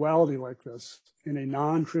a duality like this in a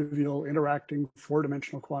non-trivial interacting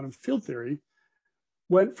four-dimensional quantum field theory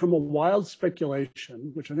went from a wild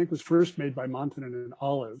speculation, which I think was first made by Montanen and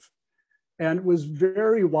Olive, and was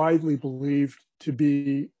very widely believed to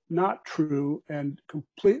be not true and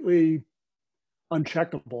completely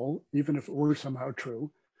uncheckable, even if it were somehow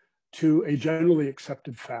true, to a generally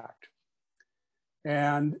accepted fact.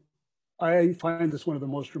 And I find this one of the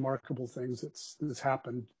most remarkable things that's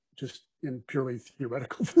happened just in purely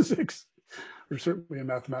theoretical physics, or certainly in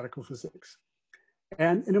mathematical physics.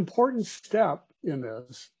 And an important step in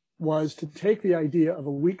this was to take the idea of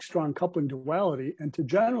a weak-strong coupling duality and to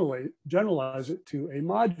generalize it to a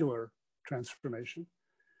modular transformation.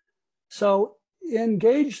 So in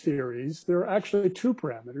gauge theories, there are actually two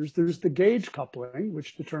parameters. There's the gauge coupling,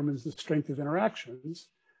 which determines the strength of interactions.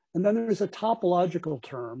 And then there's a topological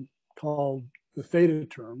term called the theta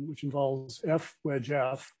term, which involves F wedge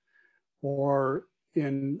F, or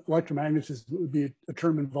in electromagnetism, it would be a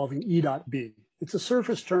term involving E dot B. It's a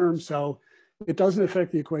surface term, so it doesn't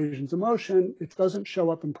affect the equations of motion. It doesn't show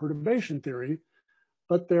up in perturbation theory,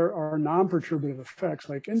 but there are non-perturbative effects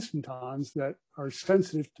like instantons that are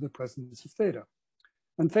sensitive to the presence of theta.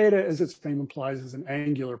 And theta, as its name implies, is an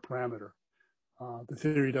angular parameter. The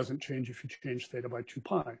theory doesn't change if you change theta by 2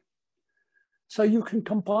 pi. So you can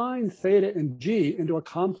combine theta and g into a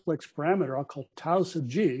complex parameter I'll call tau sub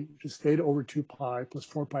g, which is theta over 2 pi plus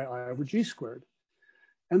 4 pi I over g squared.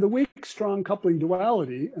 And the weak-strong coupling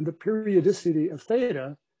duality and the periodicity of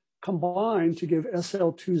theta combine to give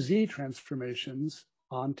SL2Z transformations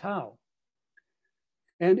on tau.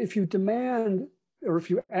 And if you demand, or if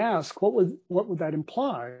you ask, what would that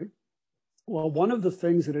imply? Well, one of the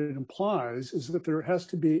things that it implies is that there has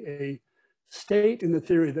to be a state in the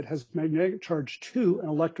theory that has magnetic charge 2 and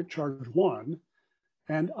electric charge 1.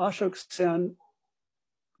 And Ashok Sen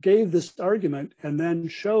gave this argument and then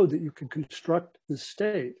showed that you could construct this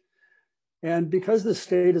state. And because the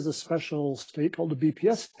state is a special state called a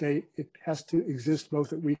BPS state, it has to exist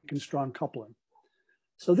both at weak and strong coupling.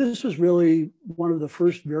 So this was really one of the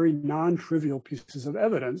first very non-trivial pieces of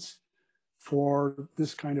evidence for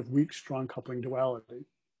this kind of weak-strong coupling duality.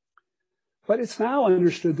 But it's now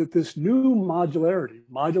understood that this new modularity,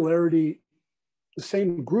 the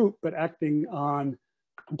same group, but acting on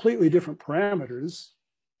completely different parameters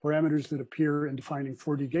that appear in defining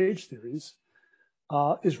 4D gauge theories,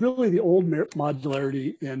 is really the old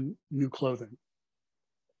modularity in new clothing.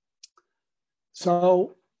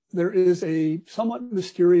 So there is a somewhat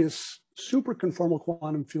mysterious superconformal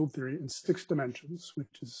quantum field theory in 6 dimensions, which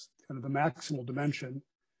is kind of the maximal dimension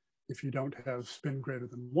if you don't have spin greater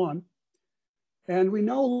than 1. And we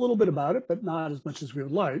know a little bit about it, but not as much as we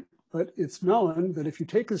would like. But it's known that if you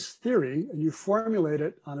take this theory and you formulate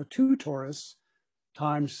it on a 2 torus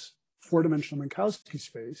times 4-dimensional Minkowski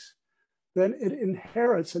space, then it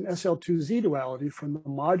inherits an SL2Z duality from the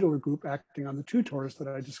modular group acting on the 2 torus that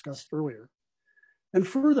I discussed earlier. And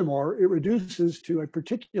furthermore, it reduces to a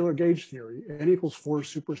particular gauge theory, n equals 4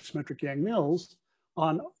 supersymmetric Yang-Mills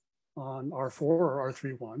on R4 or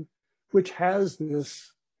R31, which has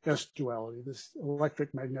this S duality, this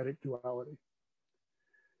electric magnetic duality.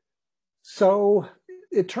 So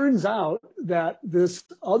it turns out that this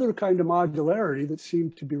other kind of modularity that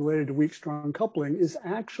seemed to be related to weak-strong coupling is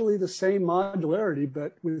actually the same modularity,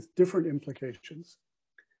 but with different implications.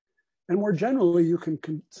 And more generally, you can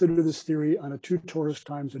consider this theory on a 2 torus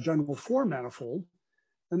times a general 4 manifold,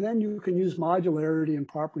 and then you can use modularity and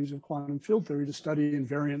properties of quantum field theory to study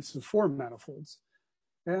invariance of 4 manifolds.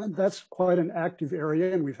 And that's quite an active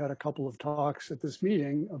area, and we've had a couple of talks at this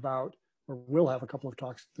meeting about, or will have a couple of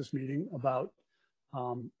talks at this meeting about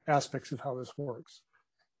aspects of how this works.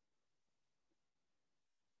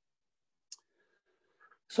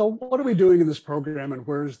 So what are we doing in this program and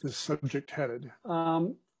where is this subject headed?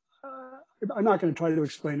 I'm not going to try to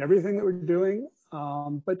explain everything that we're doing,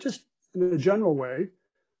 but just in a general way,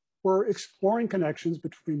 we're exploring connections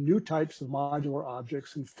between new types of modular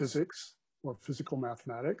objects in physics or physical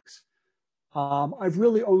mathematics. I've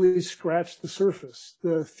really only scratched the surface.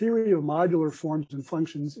 The theory of modular forms and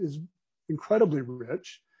functions is incredibly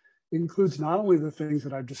rich. It includes not only the things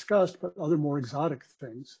that I've discussed, but other more exotic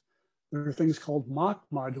things. There are things called mock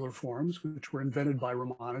modular forms, which were invented by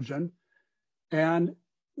Ramanujan, and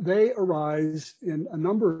they arise in a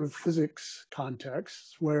number of physics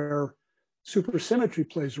contexts where supersymmetry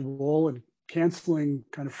plays a role in canceling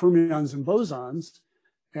kind of fermions and bosons.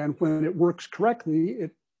 And when it works correctly,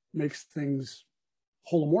 it makes things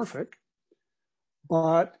holomorphic.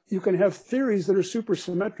 But you can have theories that are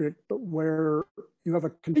supersymmetric, but where you have a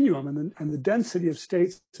continuum and the density of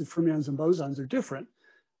states of fermions and bosons are different.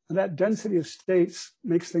 And that density of states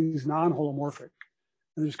makes things non-holomorphic.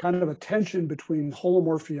 And there's kind of a tension between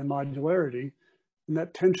holomorphy and modularity. And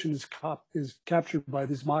that tension is captured by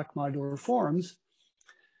these mock modular forms.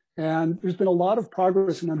 And there's been a lot of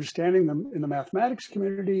progress in understanding them in the mathematics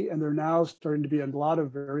community, and there are now starting to be a lot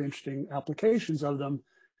of very interesting applications of them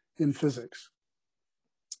in physics.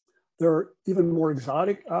 There are even more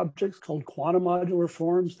exotic objects called quantum modular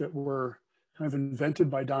forms that were kind of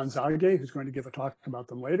invented by Don Zage, who's going to give a talk about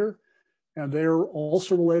them later. And they're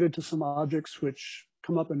also related to some objects which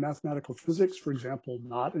come up in mathematical physics. For example,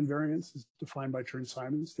 knot invariance is defined by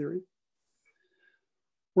Chern-Simons theory.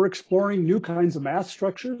 We're exploring new kinds of math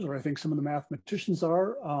structures, or I think some of the mathematicians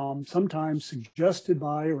are, sometimes suggested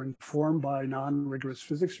by or informed by non-rigorous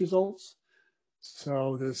physics results.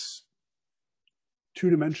 So this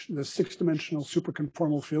six-dimensional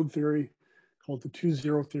superconformal field theory called the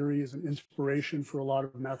 2-0 theory is an inspiration for a lot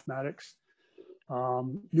of mathematics.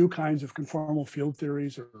 New kinds of conformal field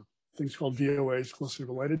theories, or things called VOAs closely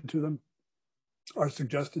related to them, are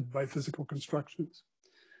suggested by physical constructions.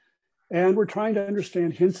 And we're trying to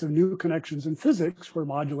understand hints of new connections in physics where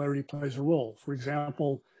modularity plays a role. For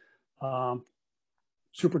example,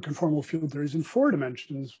 superconformal field theories in 4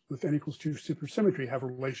 dimensions with n equals 2 supersymmetry have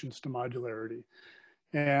relations to modularity.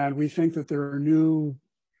 And we think that there are new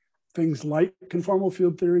things like conformal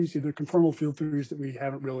field theories, either conformal field theories that we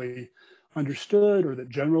haven't really understood or that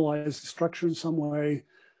generalize the structure in some way,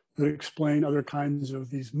 that explain other kinds of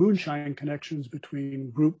these moonshine connections between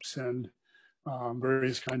groups and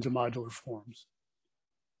various kinds of modular forms.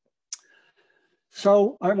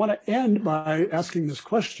 So I want to end by asking this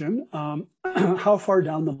question, how far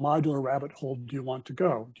down the modular rabbit hole do you want to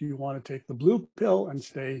go? Do you want to take the blue pill and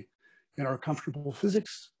stay in our comfortable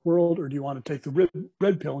physics world, or do you want to take the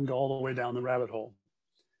red pill and go all the way down the rabbit hole?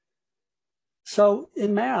 So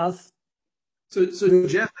in math. So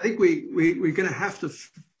Jeff, I think we're going to have to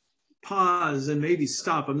pause and maybe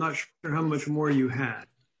stop. I'm not sure how much more you had.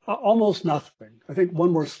 Almost nothing. I think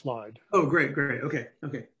one more slide. Oh, great. Okay.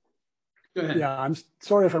 Go ahead. Yeah, I'm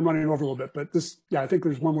sorry if I'm running over a little bit, but I think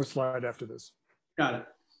there's one more slide after this. Got it.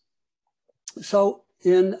 So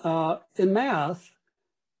in math,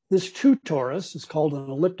 this 2 torus is called an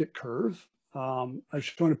elliptic curve. I've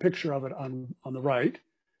shown a picture of it on the right.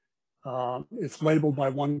 It's labeled by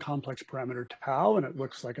one complex parameter tau, and it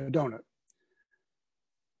looks like a donut.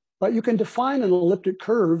 But you can define an elliptic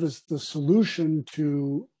curve as the solution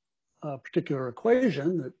to a particular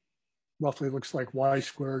equation that roughly looks like y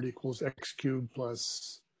squared equals x cubed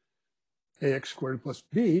plus ax squared plus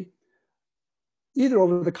b, either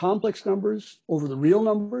over the complex numbers, over the real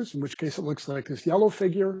numbers, in which case it looks like this yellow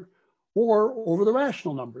figure, or over the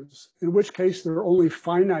rational numbers, in which case there are only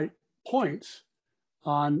finite points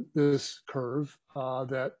on this curve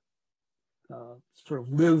that sort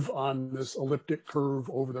of live on this elliptic curve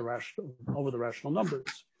over the rational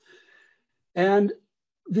numbers. And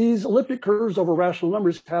these elliptic curves over rational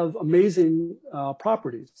numbers have amazing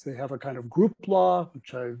properties. They have a kind of group law,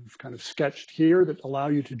 which I've kind of sketched here, that allow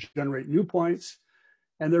you to generate new points.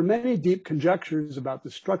 And there are many deep conjectures about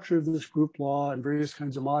the structure of this group law and various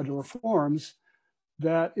kinds of modular forms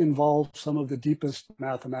that involve some of the deepest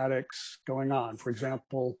mathematics going on. For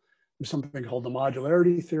example, there's something called the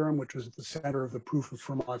modularity theorem, which was at the center of the proof of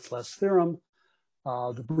Fermat's last theorem.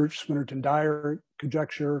 The Birch-Swinnerton-Dyer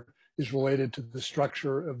conjecture is related to the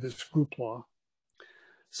structure of this group law.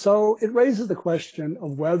 So it raises the question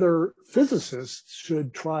of whether physicists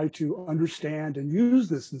should try to understand and use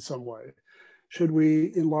this in some way. Should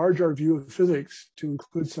we enlarge our view of physics to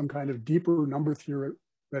include some kind of deeper number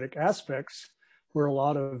theoretic aspects where a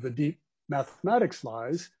lot of the deep mathematics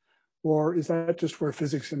lies, or is that just where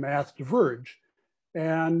physics and math diverge?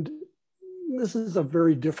 And this is a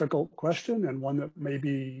very difficult question and one that may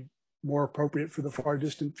be more appropriate for the far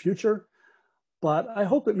distant future. But I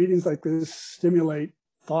hope that meetings like this stimulate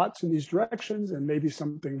thoughts in these directions, and maybe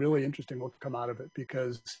something really interesting will come out of it,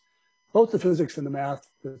 because both the physics and the math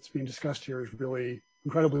that's being discussed here is really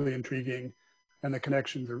incredibly intriguing, and the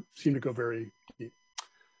connections seem to go very deep.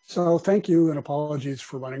 So thank you, and apologies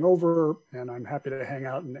for running over, and I'm happy to hang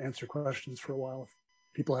out and answer questions for a while if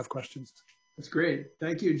people have questions. That's great.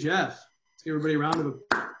 Thank you, Jeff. Let's give everybody a round of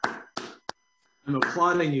applause. I'm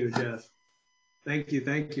applauding you, Jeff. Thank you,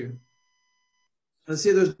 thank you. Let's see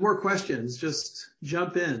if there's more questions. Just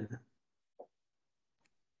jump in.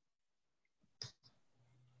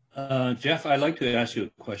 Jeff, I'd like to ask you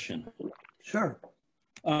a question. Sure.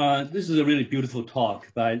 This is a really beautiful talk,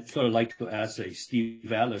 but I'd sort of like to ask a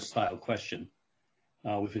Steve Adler style question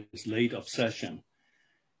with his late obsession.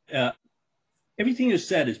 Everything you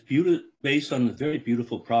said is based on the very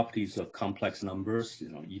beautiful properties of complex numbers, you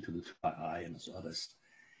know, e to the 2 by I and others.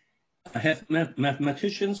 Have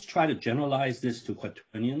mathematicians tried to generalize this to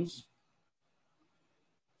quaternions?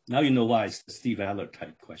 Now you know why it's the Steve Adler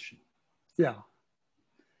type question. Yeah.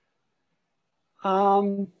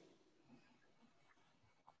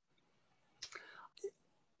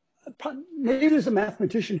 Maybe there's a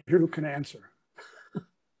mathematician here who can answer.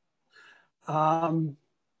 I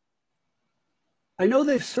know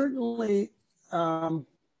they've certainly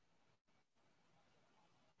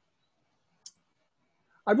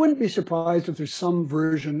I wouldn't be surprised if there's some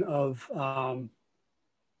version of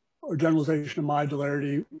or generalization of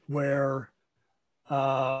modularity where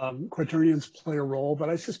quaternions play a role, but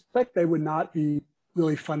I suspect they would not be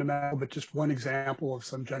really fundamental, but just one example of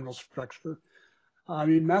some general structure. I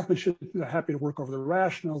mean, mathematicians are happy to work over the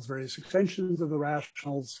rationals, various extensions of the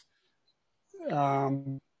rationals.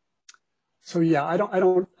 So yeah, I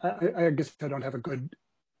guess I don't have a good,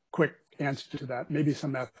 quick answer to that. Maybe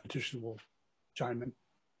some mathematician will chime in.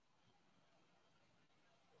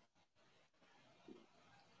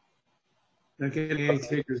 Not getting any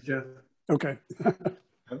takers, Jeff. Okay.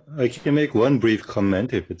 I can make one brief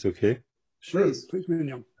comment if it's okay. Sure, please,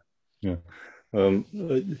 Mignon. Yeah. So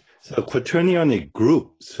quaternionic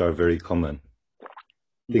groups are very common.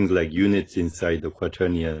 Things like units inside the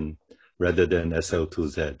quaternion rather than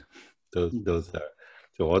SL2Z. Those are,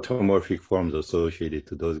 so automorphic forms associated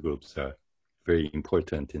to those groups are very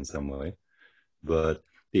important in some way. But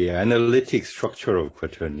the analytic structure of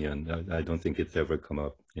quaternion, I don't think it's ever come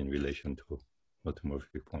up in relation to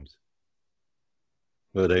automorphic forms.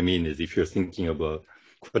 What I mean is, if you're thinking about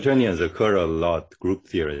quaternions occur a lot group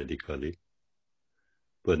theoretically,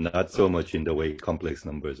 but not so much in the way complex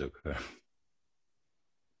numbers occur.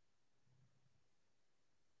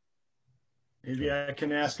 Maybe I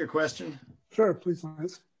can ask a question. Sure, please,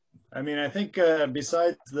 Lance. I mean, I think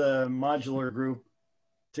besides the modular group,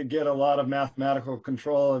 to get a lot of mathematical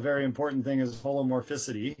control, a very important thing is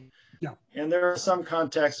holomorphicity. Yeah. And there are some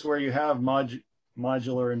contexts where you have modular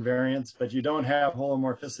invariance, but you don't have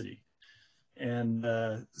holomorphicity. And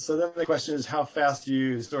so then the question is, how fast do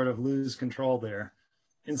you sort of lose control there?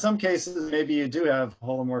 In some cases, maybe you do have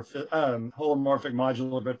holomorphic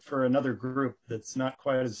modular, but for another group that's not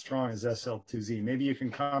quite as strong as SL2Z. Maybe you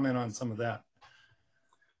can comment on some of that.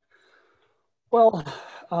 Well,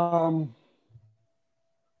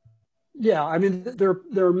 yeah, I mean, there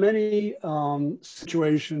are many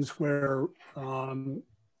situations where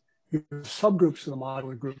subgroups of the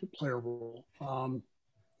modular group play a role. An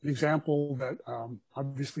example that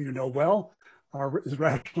obviously you know well is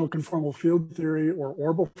rational conformal field theory or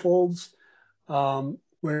orbifolds,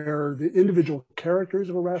 where the individual characters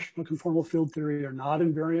of a rational conformal field theory are not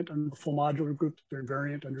invariant under the full modular group, they're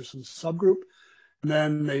invariant under some subgroup, and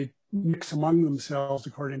then they mix among themselves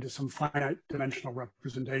according to some finite dimensional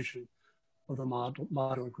representation of the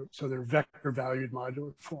modular group. So they're vector valued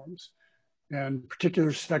modular forms. And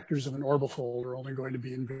particular sectors of an orbifold are only going to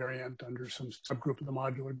be invariant under some subgroup of the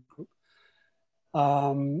modular group.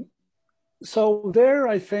 So there,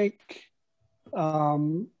 I think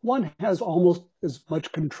one has almost as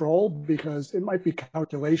much control because it might be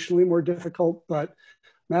calculationally more difficult, but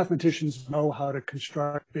mathematicians know how to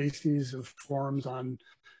construct bases of forms on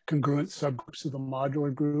congruent subgroups of the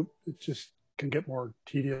modular group. It just can get more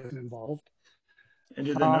tedious and involved. And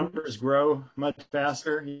do the numbers grow much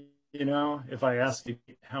faster? You know, if I ask you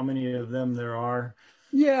how many of them there are.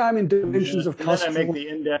 Yeah, I mean, dimensions of cusp form. Then I make the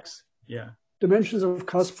index, yeah. Dimensions of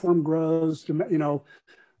cusp form grows, you know,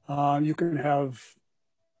 you can have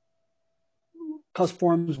cusp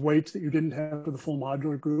forms weights that you didn't have for the full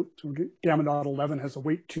modular group. So gamma naught 11 has a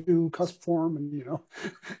weight 2 cusp form, and, you know,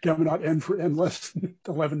 gamma naught n for n less than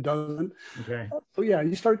 11 doesn't. Okay. So yeah,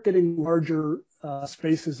 you start getting larger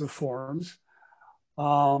spaces of forms.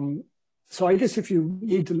 So I guess if you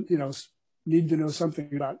need to know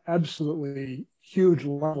something about absolutely huge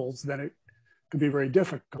levels, then it can be very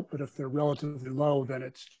difficult. But if they're relatively low, then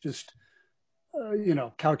it's just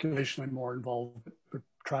calculationally more involved, but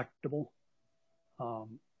tractable. A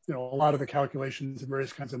lot of the calculations in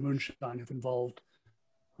various kinds of moonshine have involved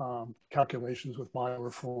calculations with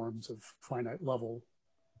modular forms of finite level.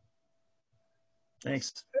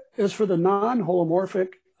 Thanks. As for the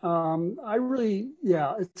non-holomorphic,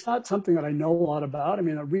 it's not something that I know a lot about. I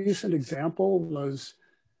mean, a recent example was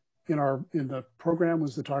in the program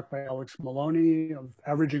was the talk by Alex Maloney of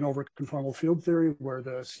averaging over conformal field theory, where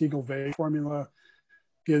the Siegel-Vey formula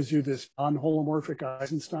gives you this non-holomorphic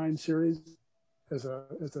Eisenstein series as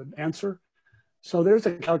an answer. So there's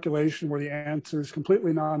a calculation where the answer is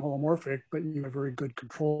completely non-holomorphic, but you have very good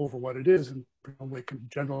control over what it is and probably can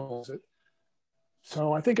generalize it.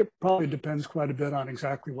 So I think it probably depends quite a bit on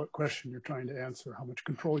exactly what question you're trying to answer, how much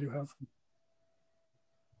control you have.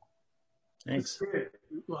 Thanks. That's great.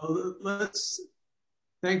 Well, let's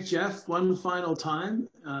thank Jeff one final time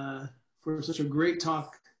for such a great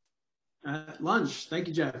talk at lunch. Thank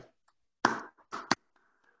you, Jeff.